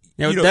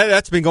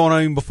that's been going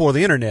on even before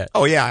the internet.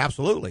 Oh, yeah,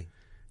 absolutely.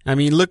 I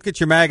mean, look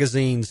at your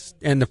magazines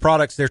and the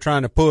products they're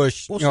trying to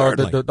push. Well,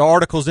 the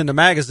articles in the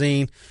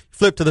magazine,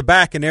 flip to the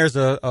back, and there's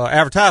a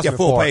advertisement. Yeah,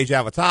 full-page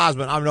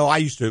advertisement. I know I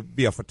used to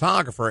be a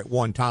photographer at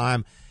one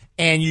time,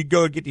 and you'd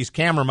go get these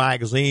camera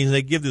magazines, and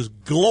they give this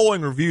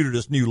glowing review to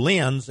this new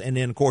lens, and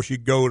then, of course, you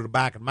go to the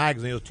back of the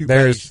magazine,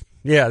 there's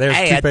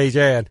a two-page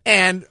ad.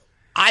 And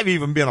I've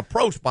even been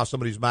approached by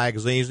some of these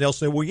magazines. They'll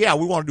say, well, yeah,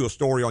 we want to do a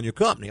story on your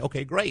company.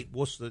 Okay, great.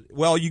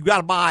 Well, you got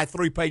to buy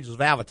 3 pages of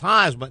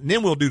advertisement, and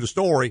then we'll do the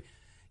story.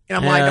 And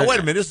I'm like, no, wait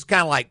a minute. This is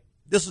kind of like,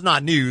 this is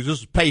not news.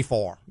 This is pay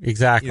for.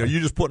 Exactly. You're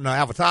just putting an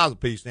advertising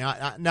piece. Now,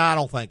 I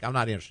don't think. I'm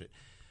not interested.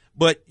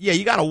 But, yeah,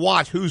 you got to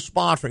watch who's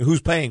sponsoring,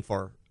 who's paying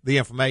for the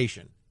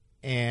information.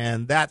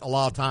 And that, a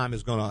lot of time,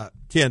 is going to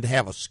tend to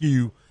have a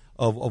skew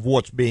of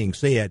what's being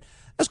said.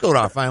 Let's go to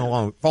our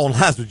phone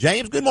lines with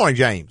James. Good morning,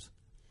 James.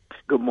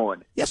 Good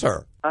morning. Yes,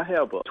 sir. I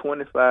have a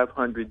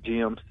 2500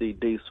 GMC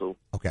diesel,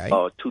 okay,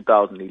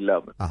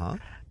 2011. Uh-huh.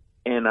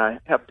 And I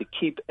have to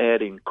keep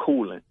adding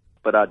coolant,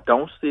 but I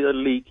don't see a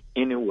leak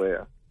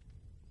anywhere.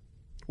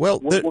 Well,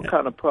 what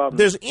kind of problem?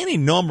 There's any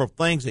number of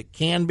things that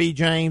can be,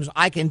 James.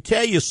 I can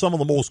tell you some of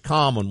the most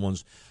common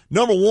ones.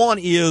 Number one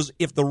is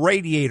if the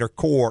radiator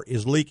core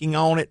is leaking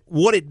on it,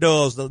 what it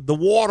does, the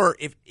water,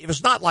 if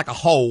it's not like a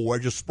hole where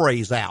it just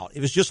sprays out,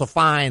 if it's just a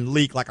fine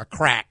leak like a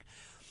crack,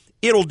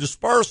 it'll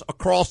disperse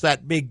across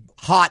that big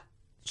hot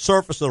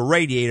surface of the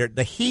radiator.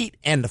 The heat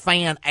and the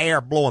fan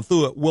air blowing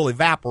through it will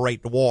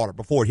evaporate the water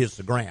before it hits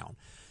the ground.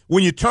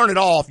 When you turn it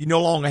off, you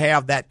no longer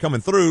have that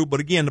coming through, but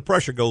again, the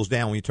pressure goes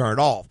down when you turn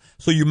it off,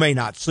 so you may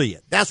not see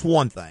it. That's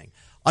one thing.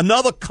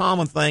 Another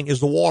common thing is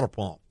the water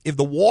pump. If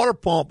the water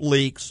pump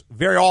leaks,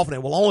 very often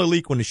it will only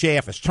leak when the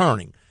shaft is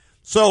turning.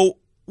 So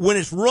when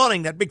it's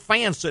running, that big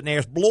fan sitting there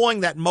is blowing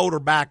that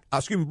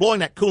blowing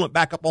that coolant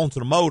back up onto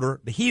the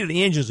motor. The heat of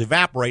the engine is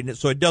evaporating it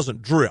so it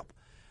doesn't drip.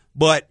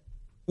 But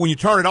when you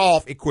turn it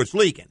off, it quits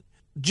leaking.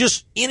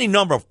 Just any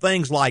number of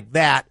things like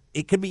that.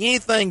 It could be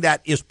anything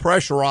that is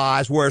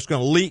pressurized where it's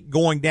going to leak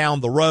going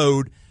down the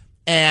road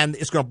and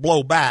it's going to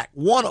blow back.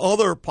 One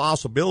other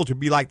possibility would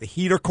be like the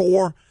heater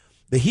core.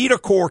 The heater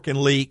core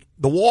can leak.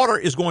 The water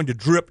is going to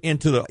drip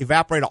into the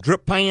evaporator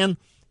drip pan,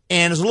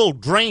 and there's a little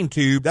drain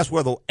tube. That's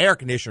where the air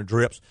conditioner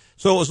drips.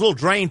 So there's a little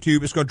drain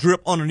tube. It's going to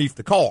drip underneath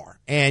the car,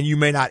 and you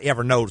may not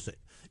ever notice it.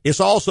 It's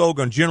also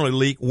going to generally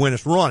leak when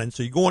it's running.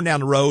 So you're going down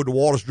the road, the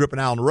water's dripping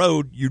out on the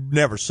road, you'd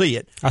never see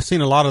it. I've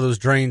seen a lot of those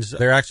drains.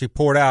 They're actually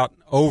poured out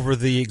over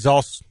the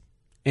exhaust.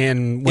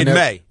 And when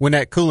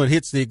that coolant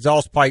hits the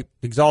exhaust pipe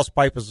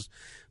is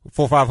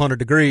 400 or 500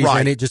 degrees, right,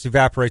 and it just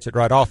evaporates it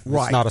right off.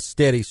 Right. It's not a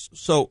steady.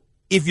 So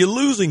if you're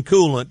losing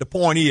coolant, the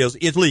point is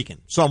it's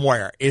leaking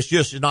somewhere. It's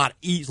just not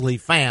easily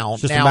found.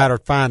 It's just a matter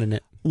of finding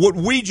it. What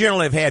we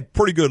generally have had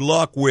pretty good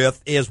luck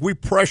with is we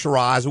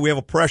pressurize, and we have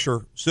a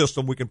pressure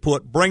system we can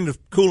bring the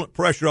coolant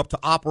pressure up to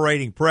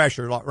operating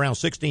pressure, like around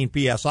 16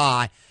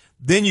 psi.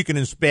 Then you can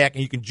inspect,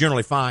 and you can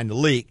generally find the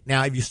leak.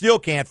 Now, if you still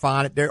can't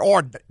find it, there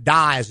are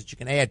dyes that you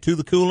can add to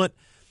the coolant,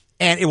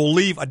 and it will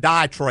leave a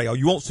dye trail.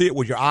 You won't see it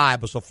with your eye,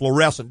 but it's a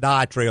fluorescent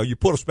dye trail. You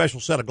put a special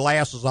set of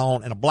glasses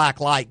on and a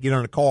black light, get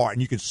in the car,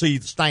 and you can see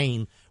the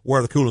stain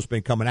where the coolant's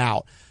been coming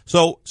out.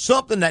 So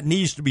something that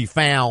needs to be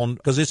found,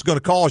 because it's going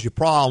to cause you a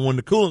problem. When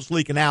the coolant's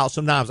leaking out,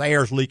 sometimes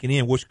air's leaking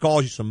in, which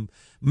causes you some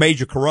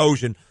major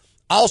corrosion.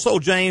 Also,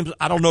 James,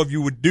 I don't know if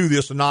you would do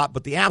this or not,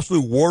 but the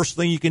absolute worst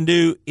thing you can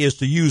do is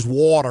to use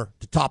water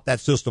to top that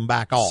system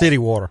back off. City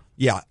water.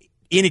 Yeah,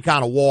 any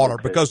kind of water,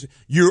 because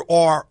you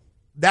are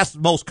that's the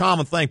most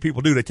common thing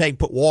people do. They take and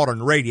put water in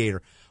the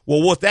radiator.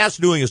 Well, what that's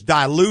doing is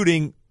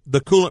diluting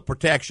the coolant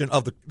protection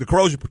of the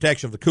corrosion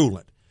protection of the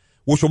coolant,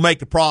 which will make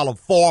the problem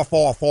far,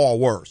 far, far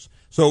worse.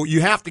 So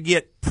you have to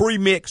get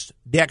pre-mixed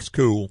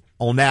Dex-Cool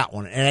on that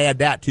one and add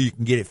that till you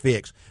can get it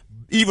fixed.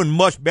 Even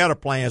much better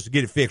plans to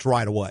get it fixed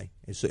right away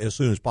as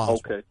soon as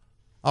possible. Okay.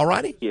 All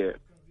righty? Yeah.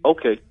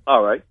 Okay.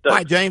 All right. All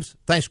right, James.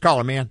 Thanks for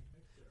calling, man.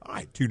 All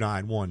right,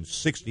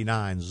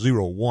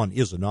 291-6901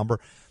 is the number.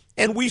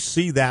 And we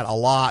see that a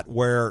lot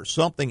where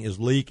something is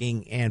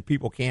leaking and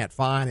people can't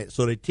find it,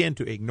 so they tend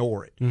to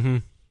ignore it. Mm-hmm.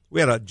 We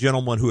had a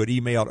gentleman who had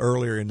emailed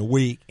earlier in the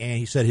week, and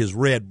he said his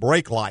red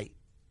brake light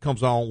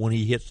comes on when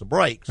he hits the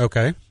brakes.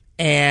 Okay.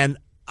 And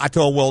I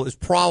told him, well, it's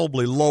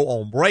probably low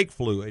on brake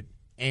fluid.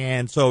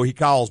 And so he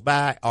calls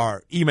back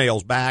or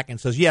emails back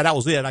and says, yeah, that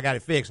was it. I got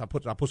it fixed. I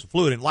put some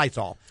fluid in, lights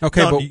off.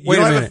 Okay, no, but you wait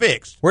don't a have minute. it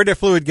fixed. Where did the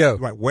fluid go?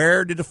 Right.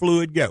 Where did the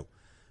fluid go?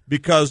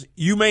 Because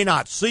you may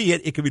not see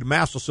it. It could be the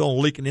master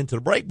cylinder leaking into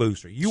the brake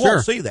booster. You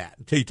won't see that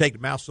until you take the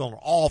master cylinder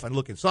off and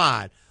look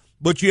inside.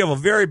 But you have a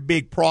very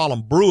big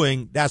problem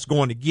brewing that's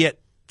going to get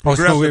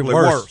progressively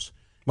worse.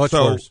 Much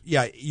worse.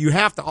 Yeah, you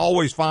have to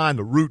always find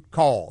the root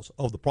cause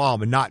of the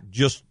problem and not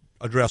just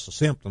address the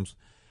symptoms.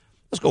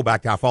 Let's go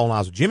back to our phone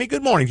lines with Jimmy.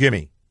 Good morning,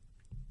 Jimmy.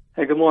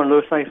 Hey, good morning,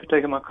 Louis. Thanks for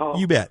taking my call.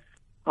 You bet.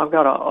 I've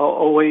got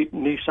a 08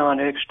 Nissan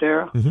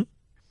Xterra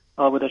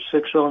with a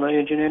 6-cylinder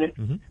engine in it,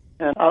 and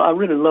I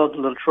really love the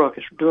little truck.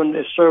 It's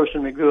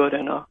servicing me good,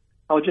 and I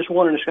was just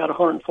wondering, it's got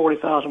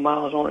 140,000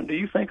 miles on it. Do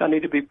you think I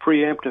need to be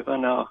preemptive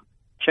and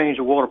change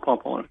the water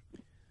pump on it?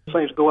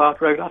 Things go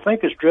out regular. I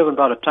think it's driven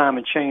by the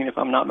timing chain, if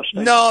I'm not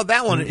mistaken. No,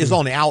 that one is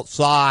on the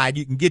outside.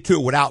 You can get to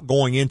it without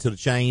going into the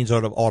chains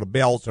or the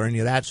belts or any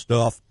of that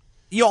stuff.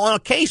 You know, on a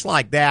case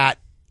like that,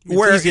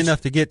 it's easy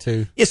enough to get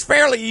to. It's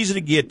fairly easy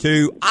to get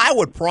to. I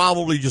would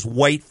probably just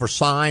wait for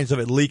signs of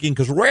it leaking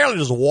because rarely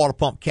does a water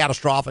pump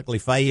catastrophically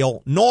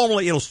fail.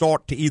 Normally, it'll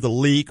start to either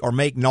leak or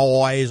make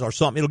noise or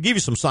something. It'll give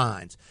you some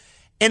signs.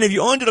 And if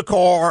you're under the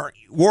car,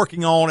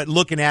 working on it,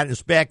 looking at it,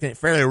 inspecting it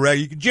fairly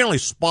regularly, you can generally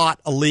spot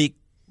a leak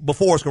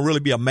before it's going to really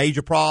be a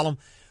major problem.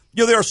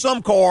 You know, there are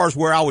some cars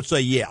where I would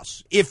say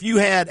yes. If you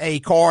had a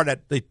car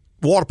that the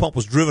water pump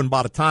was driven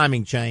by the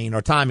timing chain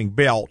or timing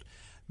belt,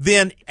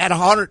 then at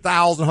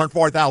 100,000,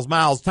 140,000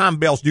 miles, timing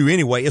belts do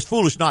anyway. It's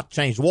foolish not to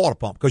change the water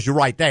pump because you're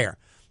right there.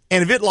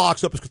 And if it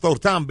locks up, it's going to throw the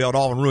timing belt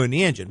off and ruin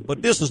the engine.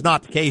 But this is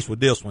not the case with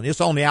this one. It's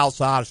on the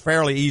outside. It's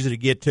fairly easy to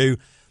get to.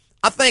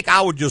 I think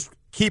I would just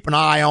keep an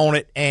eye on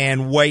it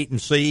and wait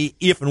and see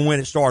if and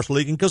when it starts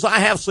leaking because I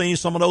have seen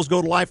some of those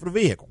go to life of the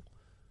vehicle.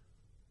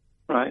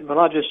 Right. Well,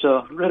 I just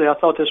I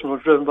thought this one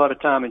was driven by the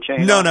timing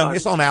chain. No,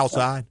 it's on the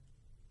outside.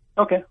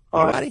 Okay.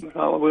 All right.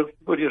 We'll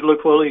just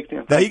look for a leak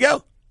then. There you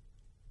go.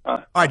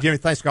 All right, Jimmy.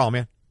 Thanks for calling,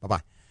 man. Bye-bye.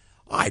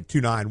 All right,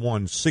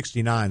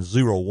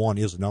 291-6901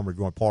 is the number if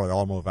you want to part of the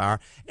Automotive Hour.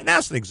 And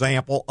that's an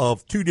example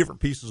of two different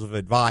pieces of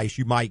advice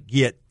you might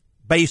get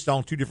based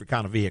on two different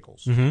kind of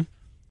vehicles. Mm-hmm.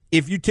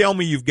 If you tell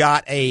me you've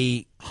got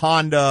a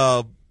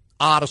Honda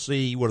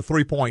Odyssey with a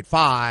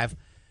 3.5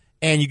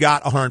 and you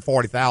got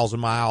 140,000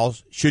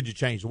 miles, should you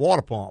change the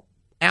water pump?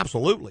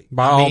 Absolutely.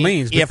 By all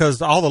means, because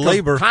all the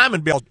labor.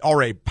 Timing belt's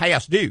already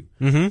past due.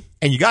 Mm-hmm.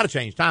 And you got to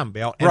change timing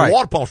belt. And the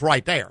water pump's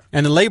right there.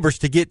 And the labor's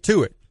to get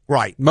to it.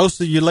 Right. Most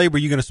of your labor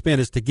you're going to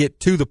spend is to get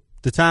to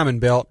the timing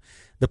belt.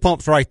 The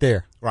pump's right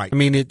there. Right. I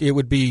mean, it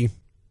would be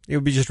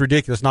just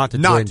ridiculous not to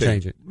go ahead and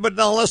change it. But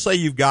now let's say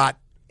you've got,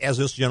 as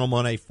this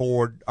gentleman, a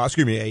Nissan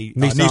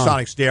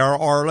Xterra,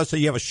 or let's say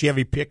you have a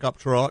Chevy pickup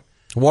truck.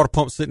 The water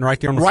pump's sitting right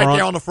there on the front. Right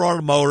there on the front of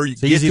the motor. You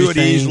get to it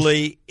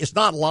easily. It's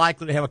not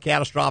likely to have a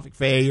catastrophic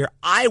failure.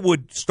 I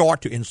would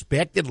start to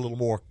inspect it a little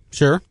more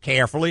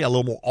carefully, a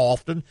little more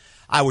often.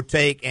 I would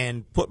take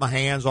and put my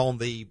hands on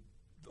the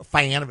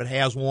fan if it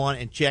has one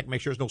and check, make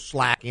sure there's no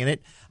slack in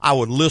it. I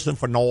would listen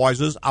for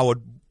noises. I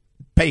would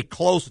pay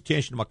close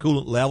attention to my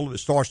coolant level if it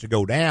starts to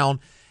go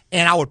down.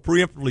 And I would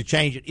preemptively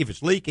change it if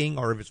it's leaking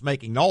or if it's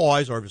making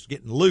noise or if it's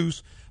getting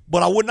loose.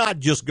 But I would not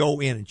just go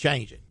in and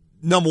change it.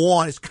 Number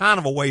one, it's kind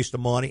of a waste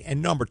of money.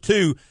 And number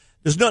two,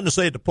 there's nothing to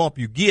say that the pump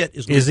you get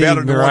is better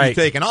than the one you're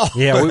taking off.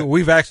 Yeah,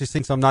 we've actually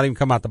seen some not even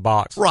come out the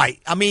box.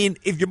 Right. I mean,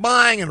 if you're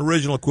buying an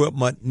original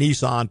equipment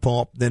Nissan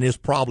pump, then it's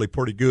probably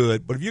pretty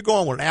good. But if you're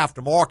going with an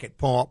aftermarket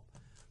pump,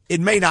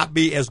 it may not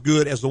be as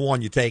good as the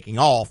one you're taking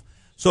off.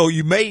 So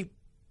you may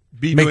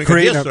be doing a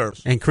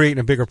disservice. And creating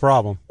a bigger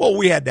problem. Well,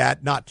 we had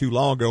that not too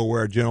long ago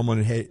where a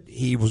gentleman,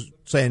 he was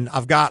saying,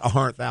 I've got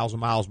 100,000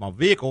 miles on my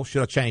vehicle.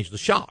 Should I change the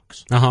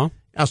shocks? Uh-huh.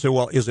 I said,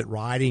 well, is it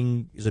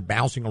riding? Is it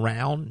bouncing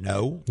around?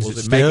 No.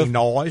 Was it making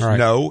noise? Right.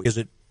 No. Is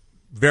it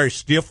very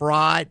stiff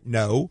ride?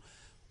 No.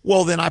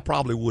 Well, then I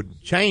probably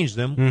wouldn't change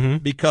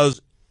them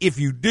because if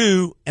you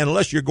do,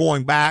 unless you're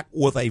going back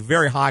with a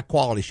very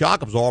high-quality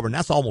shock absorber, and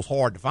that's almost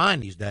hard to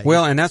find these days.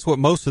 Well, and that's what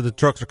most of the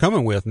trucks are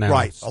coming with now.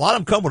 Right. A lot of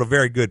them come with a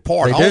very good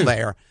part on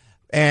there.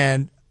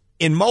 And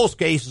in most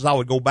cases, I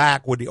would go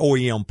back with the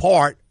OEM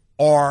part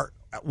or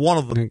one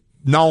of the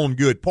known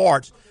good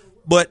parts.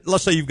 But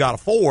let's say you've got a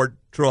Ford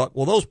truck.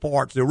 Well, those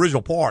parts, the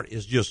original part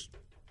is just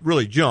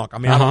really junk. I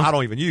mean, I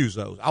don't even use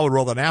those. I would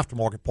rather an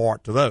aftermarket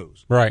part to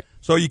those. Right.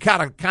 So you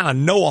kind of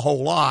know a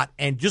whole lot,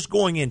 and just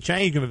going in and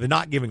changing them if they're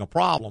not giving a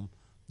problem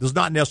does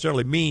not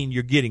necessarily mean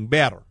you're getting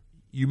better.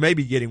 You may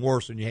be getting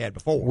worse than you had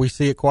before. We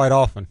see it quite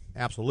often.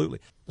 Absolutely.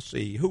 Let's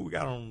see who we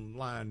got on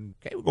line.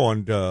 Okay, we're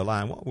going to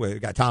line one. We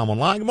got Tom on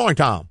line. Good morning,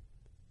 Tom.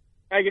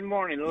 Hey, good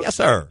morning. Yes,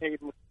 sir.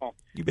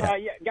 You bet.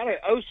 Got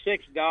a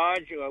 06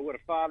 Dodge with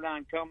a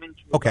 5.9 Cummins.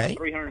 Okay.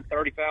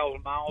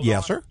 330,000 miles.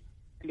 Yes, sir.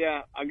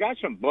 And I got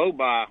some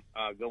blow-by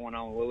going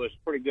on with us,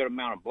 pretty good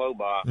amount of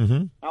blow-by.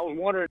 Mm-hmm. I was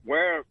wondering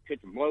where could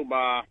the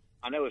blow-by,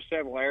 I know there's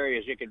several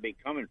areas it could be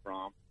coming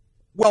from.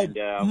 Well,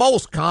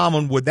 most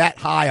common with that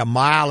high a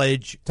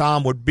mileage,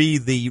 Tom, would be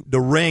the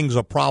rings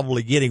are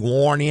probably getting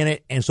worn in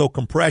it, and so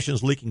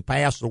compression's leaking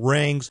past the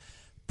rings,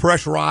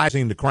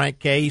 pressurizing the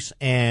crankcase,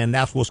 and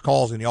that's what's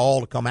causing the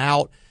oil to come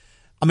out.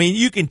 I mean,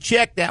 you can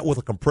check that with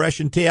a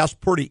compression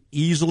test pretty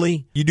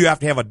easily. You do have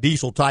to have a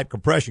diesel-type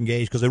compression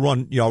gauge because they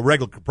run, a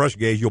regular compression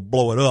gauge, you'll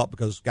blow it up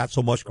because it's got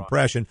so much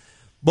compression.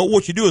 But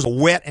what you do is a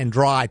wet and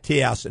dry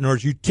test. In other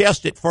words, you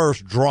test it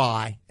first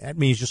dry. That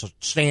means just a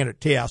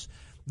standard test.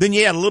 Then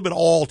you add a little bit of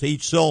oil to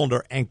each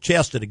cylinder and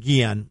test it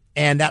again.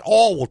 And that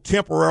oil will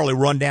temporarily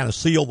run down and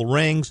seal the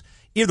rings.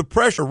 If the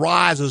pressure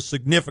rises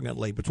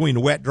significantly between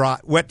the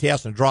wet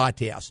test and dry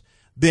test,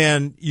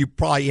 then you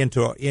probably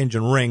into an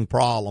engine ring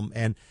problem.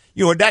 And,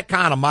 at that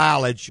kind of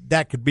mileage,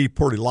 that could be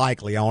pretty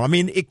likely on. I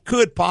mean, it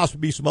could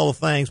possibly be some other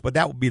things, but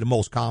that would be the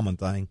most common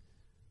thing.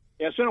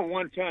 Yeah, it's in a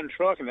 1-ton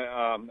truck, and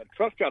the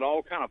truck's got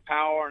all kind of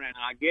power, and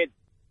I get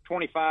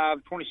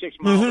 25, 26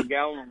 miles a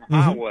gallon on the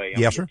highway.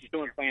 Yes, sir. She's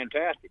doing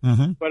fantastic.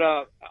 Mm-hmm. But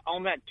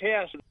on that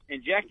test, the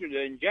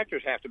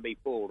injectors have to be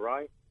pulled,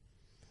 right?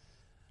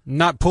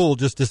 Not pulled,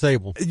 just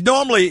disabled.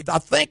 Normally, I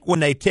think when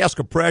they test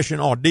compression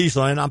on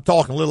diesel, and I'm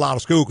talking a little out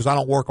of school because I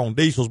don't work on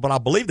diesels, but I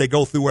believe they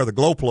go through where the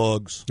glow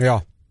plugs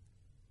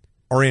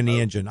are in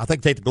the engine. I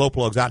think they take the glow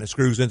plugs out and it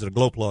screws into the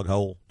glow plug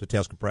hole to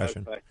test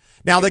compression. Okay.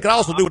 Now, they can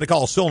also do what they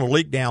call a cylinder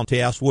leak down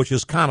test, which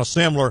is kind of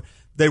similar.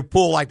 They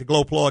pull like the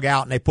glow plug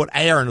out and they put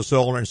air in the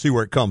cylinder and see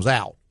where it comes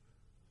out.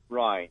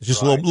 Right. It's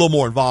just a little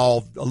more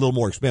involved, a little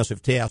more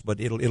expensive test, but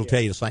it'll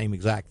tell you the same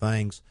exact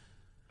things.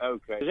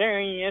 Okay. Is there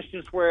any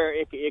instance where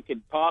it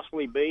could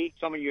possibly be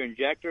some of your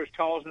injectors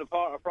causing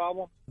a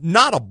problem?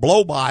 Not a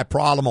blow-by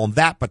problem on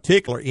that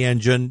particular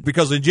engine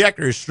because the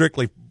injector is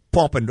strictly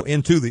pumping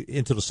into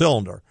the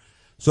cylinder.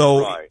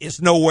 So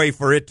it's no way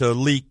for it to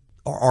leak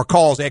or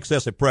cause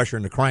excessive pressure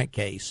in the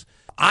crankcase.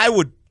 I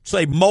would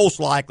say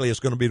most likely it's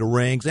going to be the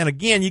rings. And,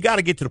 again, you got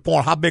to get to the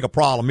point how big a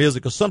problem is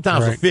it because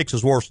sometimes the fix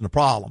is worse than the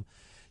problem.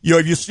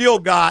 If you still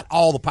got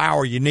all the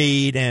power you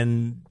need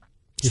and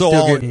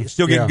still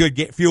getting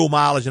good fuel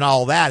mileage and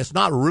all that, it's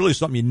not really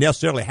something you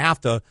necessarily have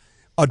to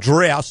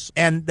address.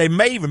 And there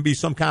may even be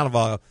some kind of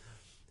a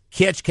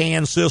catch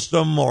can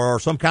system or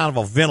some kind of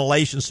a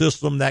ventilation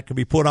system that could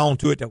be put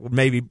onto it that would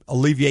maybe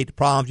alleviate the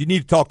problems. You need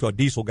to talk to a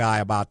diesel guy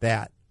about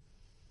that.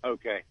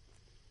 Okay.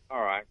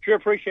 All right. Sure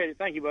appreciate it.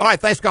 Thank you, buddy. All right.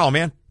 Thanks for calling,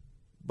 man.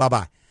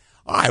 Bye-bye.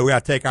 All right, we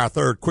got to take our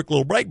third quick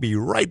little break. Be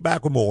right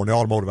back with more on the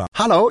Automotive Hour.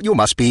 Hello, you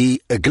must be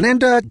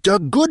Glenda de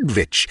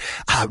Goodrich.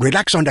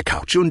 Relax on the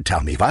couch and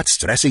tell me what's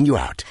stressing you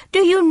out.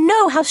 Do you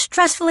know how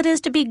stressful it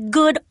is to be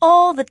good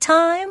all the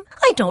time?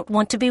 I don't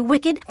want to be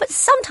wicked, but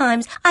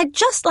sometimes I'd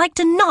just like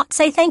to not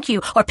say thank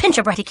you, or pinch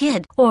a bratty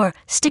kid, or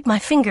stick my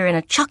finger in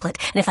a chocolate,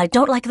 and if I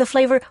don't like the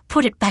flavor,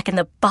 put it back in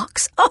the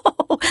box.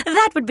 Oh,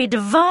 that would be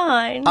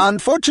divine.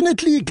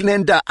 Unfortunately,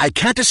 Glenda, I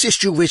can't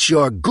assist you with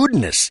your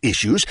goodness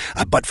issues,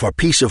 but for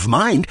peace of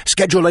mind,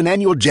 schedule an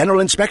annual general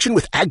inspection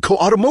with AGCO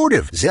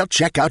Automotive. They'll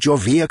check out your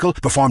vehicle,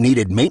 perform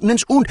needed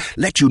maintenance, and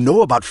let you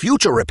know about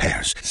future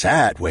repairs.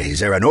 That way,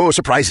 there are no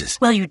surprises.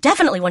 Well, you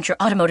definitely want your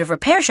automotive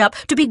repair shop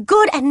to be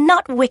good and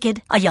not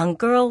wicked. A young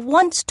girl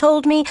once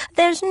told me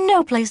there's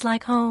no place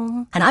like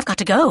home. And I've got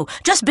to go.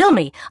 Just bill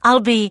me. I'll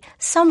be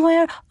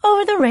somewhere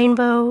over the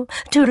rainbow.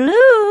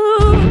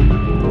 Toodaloo!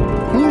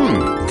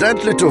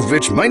 That little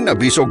witch might not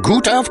be so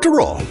good after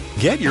all.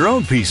 Get your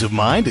own peace of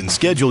mind and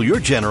schedule your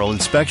general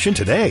inspection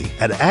today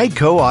at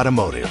AGCO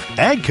Automotive.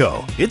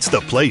 AGCO, it's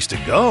the place to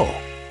go.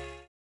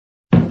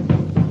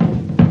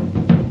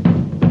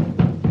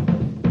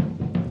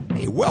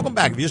 Hey, welcome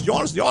back. If you just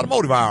joined us, the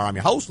Automotive Hour. I'm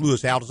your host,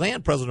 Louis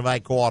Altazan, president of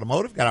AGCO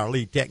Automotive. Got our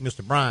lead tech,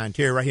 Mr. Brian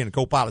Terry, right here in the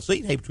co-pilot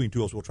seat. Hey, between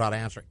two of us, we'll try to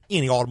answer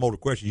any automotive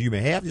questions you may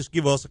have. Just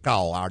give us a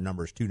call. Our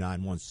number is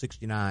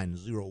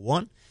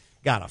 291-6901.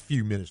 Got a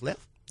few minutes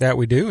left. That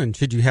we do, and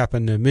should you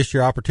happen to miss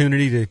your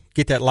opportunity to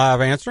get that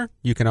live answer,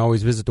 you can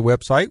always visit the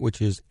website,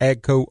 which is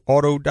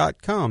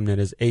agcoauto.com. That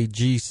is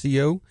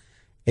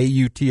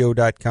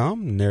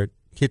AGCOAUTO.com, and there,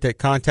 hit that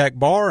contact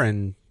bar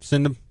and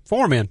send the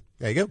form in.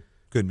 There you go.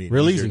 Couldn't be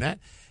real easier easy. than that.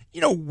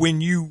 When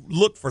you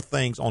look for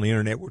things on the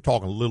internet, we're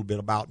talking a little bit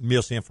about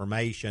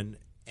misinformation,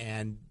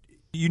 and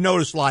You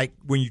notice, like,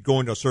 when you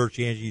go into a search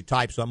engine, you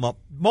type something up,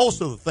 most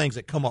of the things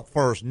that come up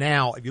first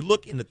now, if you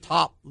look in the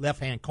top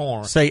left-hand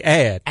corner. Say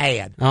ad.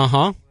 Ad.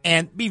 Uh-huh.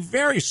 And be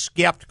very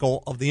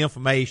skeptical of the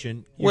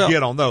information you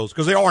get on those,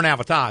 because they are an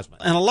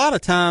advertisement. And a lot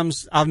of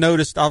times I've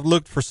noticed I've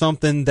looked for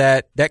something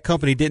that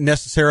company didn't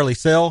necessarily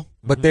sell,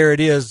 but there it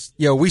is.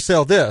 We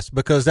sell this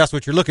because that's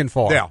what you're looking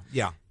for.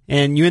 Yeah.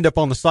 And you end up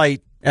on the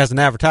site as an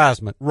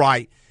advertisement.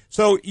 Right.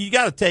 So you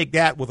got to take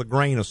that with a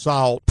grain of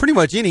salt. Pretty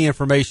much any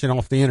information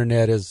off the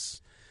internet is...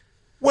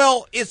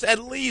 Well, it's at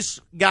least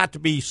got to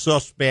be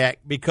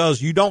suspect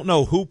because you don't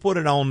know who put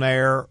it on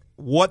there,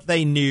 what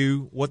they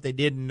knew, what they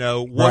didn't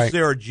know, what's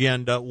their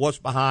agenda, what's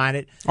behind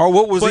it. Or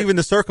what was even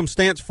the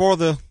circumstance for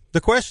the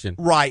question.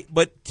 Right.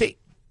 But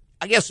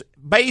I guess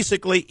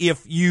basically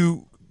if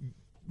you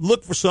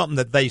look for something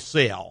that they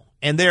sell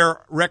and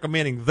they're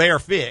recommending their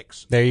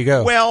fix. There you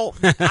go. Well,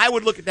 I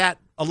would look at that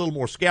a little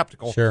more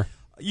skeptical. Sure.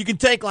 You can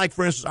take, like,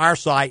 for instance, our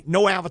site,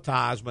 no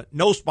advertisement,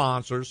 no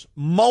sponsors.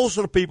 Most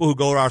of the people who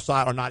go to our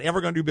site are not ever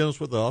going to do business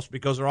with us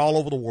because they're all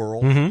over the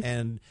world. Mm-hmm.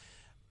 And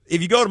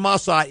if you go to my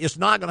site, it's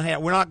not going to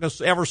have, we're not going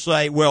to ever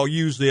say, well,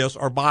 use this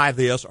or buy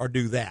this or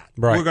do that.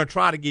 Right. We're going to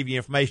try to give you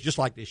information just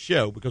like this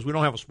show because we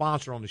don't have a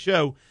sponsor on the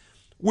show.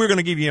 We're going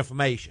to give you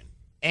information.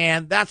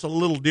 And that's a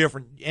little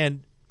different.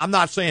 And I'm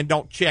not saying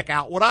don't check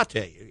out what I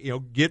tell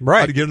you. Get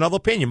another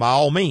opinion by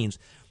all means.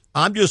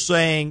 I'm just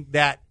saying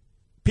that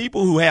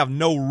people who have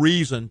no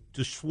reason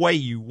to sway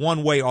you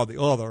one way or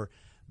the other,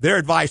 their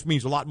advice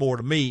means a lot more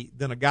to me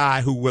than a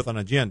guy who with an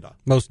agenda.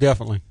 Most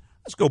definitely.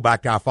 Let's go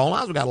back to our phone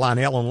lines. We've got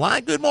Lionel on the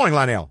line. Good morning,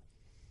 Lionel.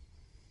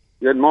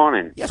 Good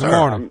morning. Yes, sir. Good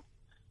morning.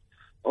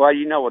 Well,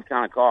 you know what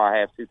kind of car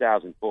I have,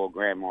 2004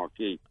 Grand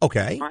Marquis.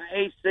 Okay. My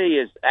AC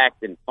is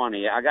acting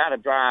funny. I got to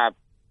drive,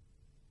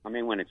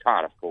 when it's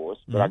hot, of course,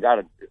 but I got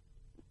to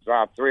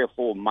drive 3 or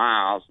 4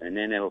 miles, and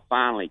then it'll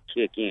finally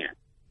kick in.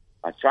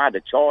 I tried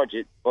to charge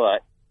it, but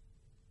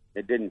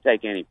it didn't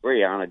take any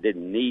Freon. It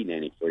didn't need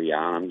any Freon.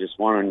 I'm just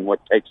wondering what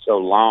takes so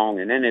long,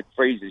 and then it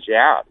freezes you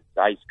out. It's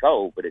ice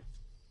cold, but it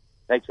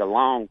takes a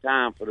long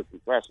time for the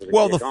compressor to get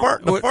on.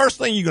 The first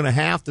thing you're going to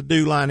have to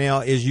do, Lionel,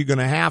 is you're going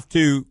to have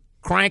to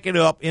crank it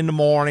up in the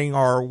morning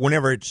or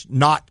whenever it's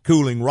not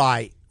cooling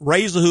right,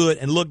 raise the hood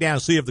and look down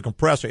and see if the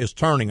compressor is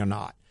turning or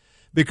not.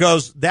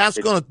 Because that's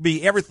going to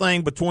be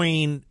everything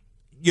between,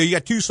 you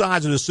got two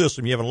sides of the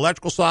system. You have an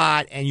electrical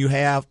side and you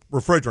have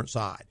refrigerant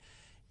side.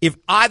 If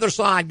either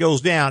side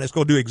goes down, it's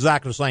going to do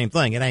exactly the same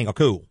thing. It ain't going to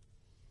cool.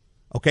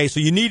 Okay,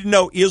 so you need to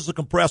know, is the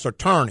compressor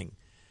turning?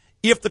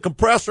 If the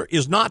compressor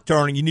is not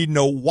turning, you need to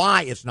know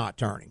why it's not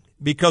turning.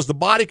 Because the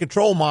body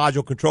control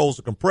module controls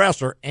the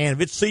compressor, and if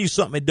it sees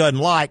something it doesn't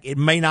like, it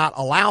may not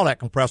allow that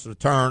compressor to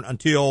turn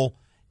until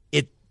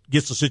it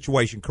gets the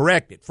situation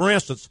corrected. For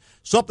instance,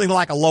 something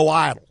like a low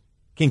idle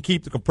can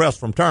keep the compressor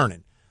from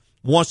turning.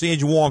 Once the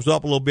engine warms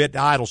up a little bit, the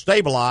idle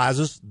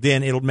stabilizes,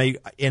 then it'll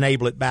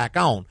enable it back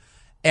on.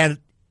 And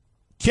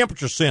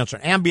temperature sensor,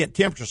 ambient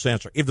temperature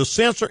sensor, if the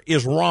sensor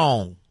is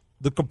wrong,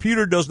 the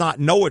computer does not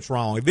know it's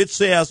wrong. If it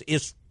says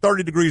it's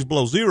 30 degrees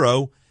below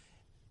zero,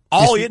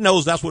 all it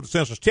knows that's what the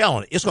sensor's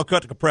telling it. It's going to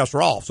cut the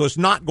compressor off, so it's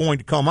not going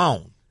to come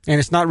on. And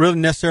it's not really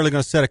necessarily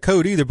going to set a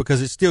code either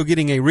because it's still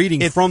getting a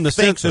reading from the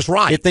sensor. It thinks it's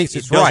right. It thinks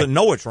it's right. It doesn't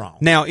know it's wrong.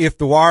 Now, if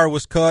the wire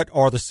was cut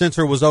or the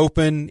sensor was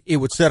open, it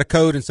would set a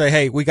code and say,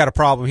 hey, we got a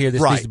problem here.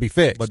 This needs to be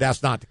fixed. But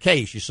that's not the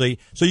case, you see.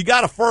 So you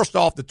got to first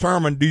off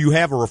determine, do you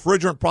have a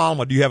refrigerant problem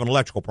or do you have an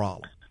electrical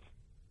problem?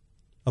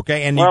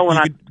 Okay, and when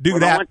I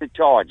went to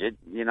charge it,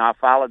 I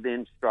followed the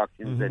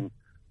instructions, and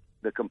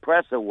the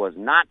compressor was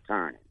not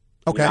turning.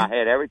 Okay. I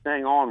had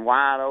everything on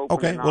wide open.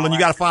 Okay, well, then you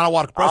got to find out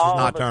why the compressor's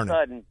not turning. All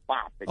of a sudden,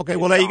 pop, okay,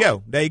 well, there you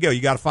go. There you go.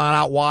 You got to find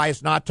out why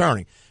it's not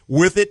turning.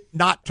 With it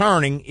not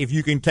turning, if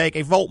you can take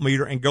a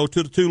voltmeter and go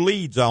to the two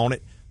leads on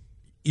it,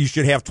 you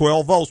should have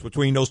 12 volts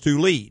between those two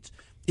leads.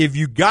 If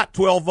you got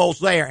 12 volts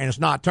there and it's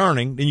not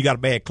turning, then you got a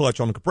bad clutch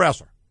on the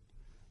compressor.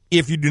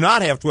 If you do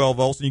not have 12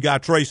 volts, then you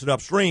got to trace it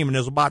upstream, and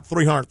there's about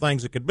 300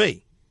 things it could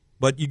be.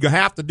 But you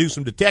have to do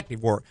some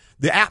detective work.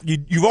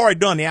 You've already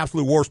done the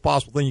absolute worst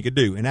possible thing you could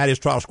do, and that is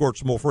try to squirt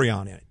some more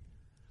Freon in it.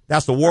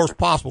 That's the worst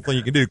possible thing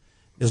you can do.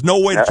 There's no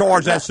way to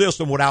charge that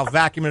system without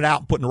vacuuming it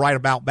out and putting the right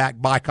about back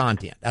by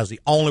content. That's the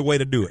only way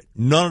to do it.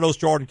 None of those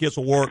charging kits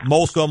will work.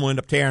 Most of them will end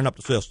up tearing up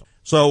the system.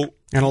 So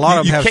and a lot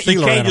of them have sealer in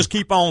them. You can't just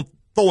keep on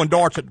throwing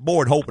darts at the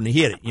board hoping to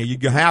hit it.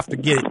 You have to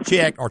get it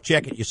checked or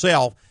check it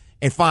yourself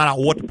and find out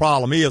what the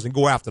problem is and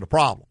go after the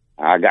problem.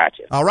 I got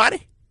you. All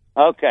righty?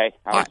 Okay.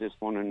 I was just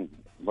wondering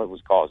what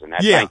was causing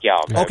that. Yeah. Thank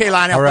y'all. Okay,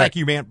 Lionel, thank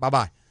you, man.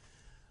 Bye-bye.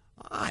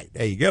 All right,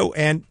 there you go.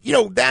 And,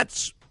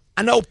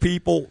 I know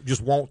people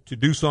just want to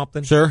do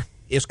something. Sure.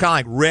 It's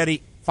kind of like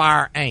ready,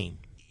 fire, aim.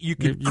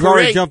 You've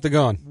already jumped the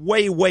gun.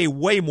 Way, way,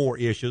 way more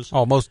issues.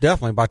 Oh, most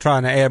definitely, by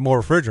trying to add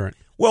more refrigerant.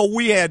 Well,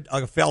 we had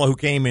a fellow who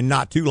came in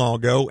not too long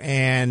ago,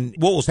 and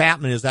what was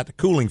happening is that the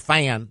cooling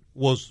fan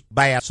was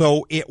bad,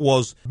 so it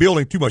was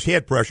building too much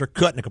head pressure,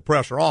 cutting the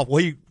compressor off. Well,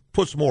 he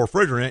put some more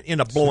refrigerant in,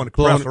 ended up blowing the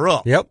compressor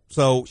up. Yep.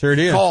 So sure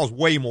it caused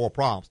way more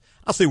problems.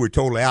 I see we're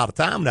totally out of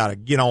time now to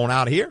get on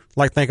out of here. I'd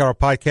like to thank our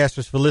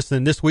podcasters for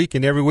listening this week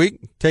and every week.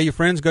 Tell your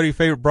friends, go to your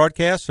favorite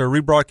broadcast or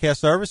rebroadcast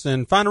service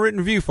and find a written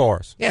review for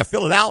us. Yeah,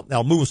 fill it out.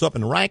 That'll move us up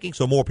in the rankings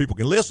so more people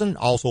can listen.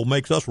 Also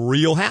makes us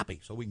real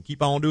happy so we can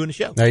keep on doing the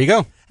show. There you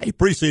go. Hey,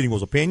 preceding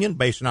was opinion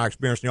based on our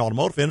experience in the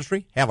automotive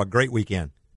industry. Have a great weekend.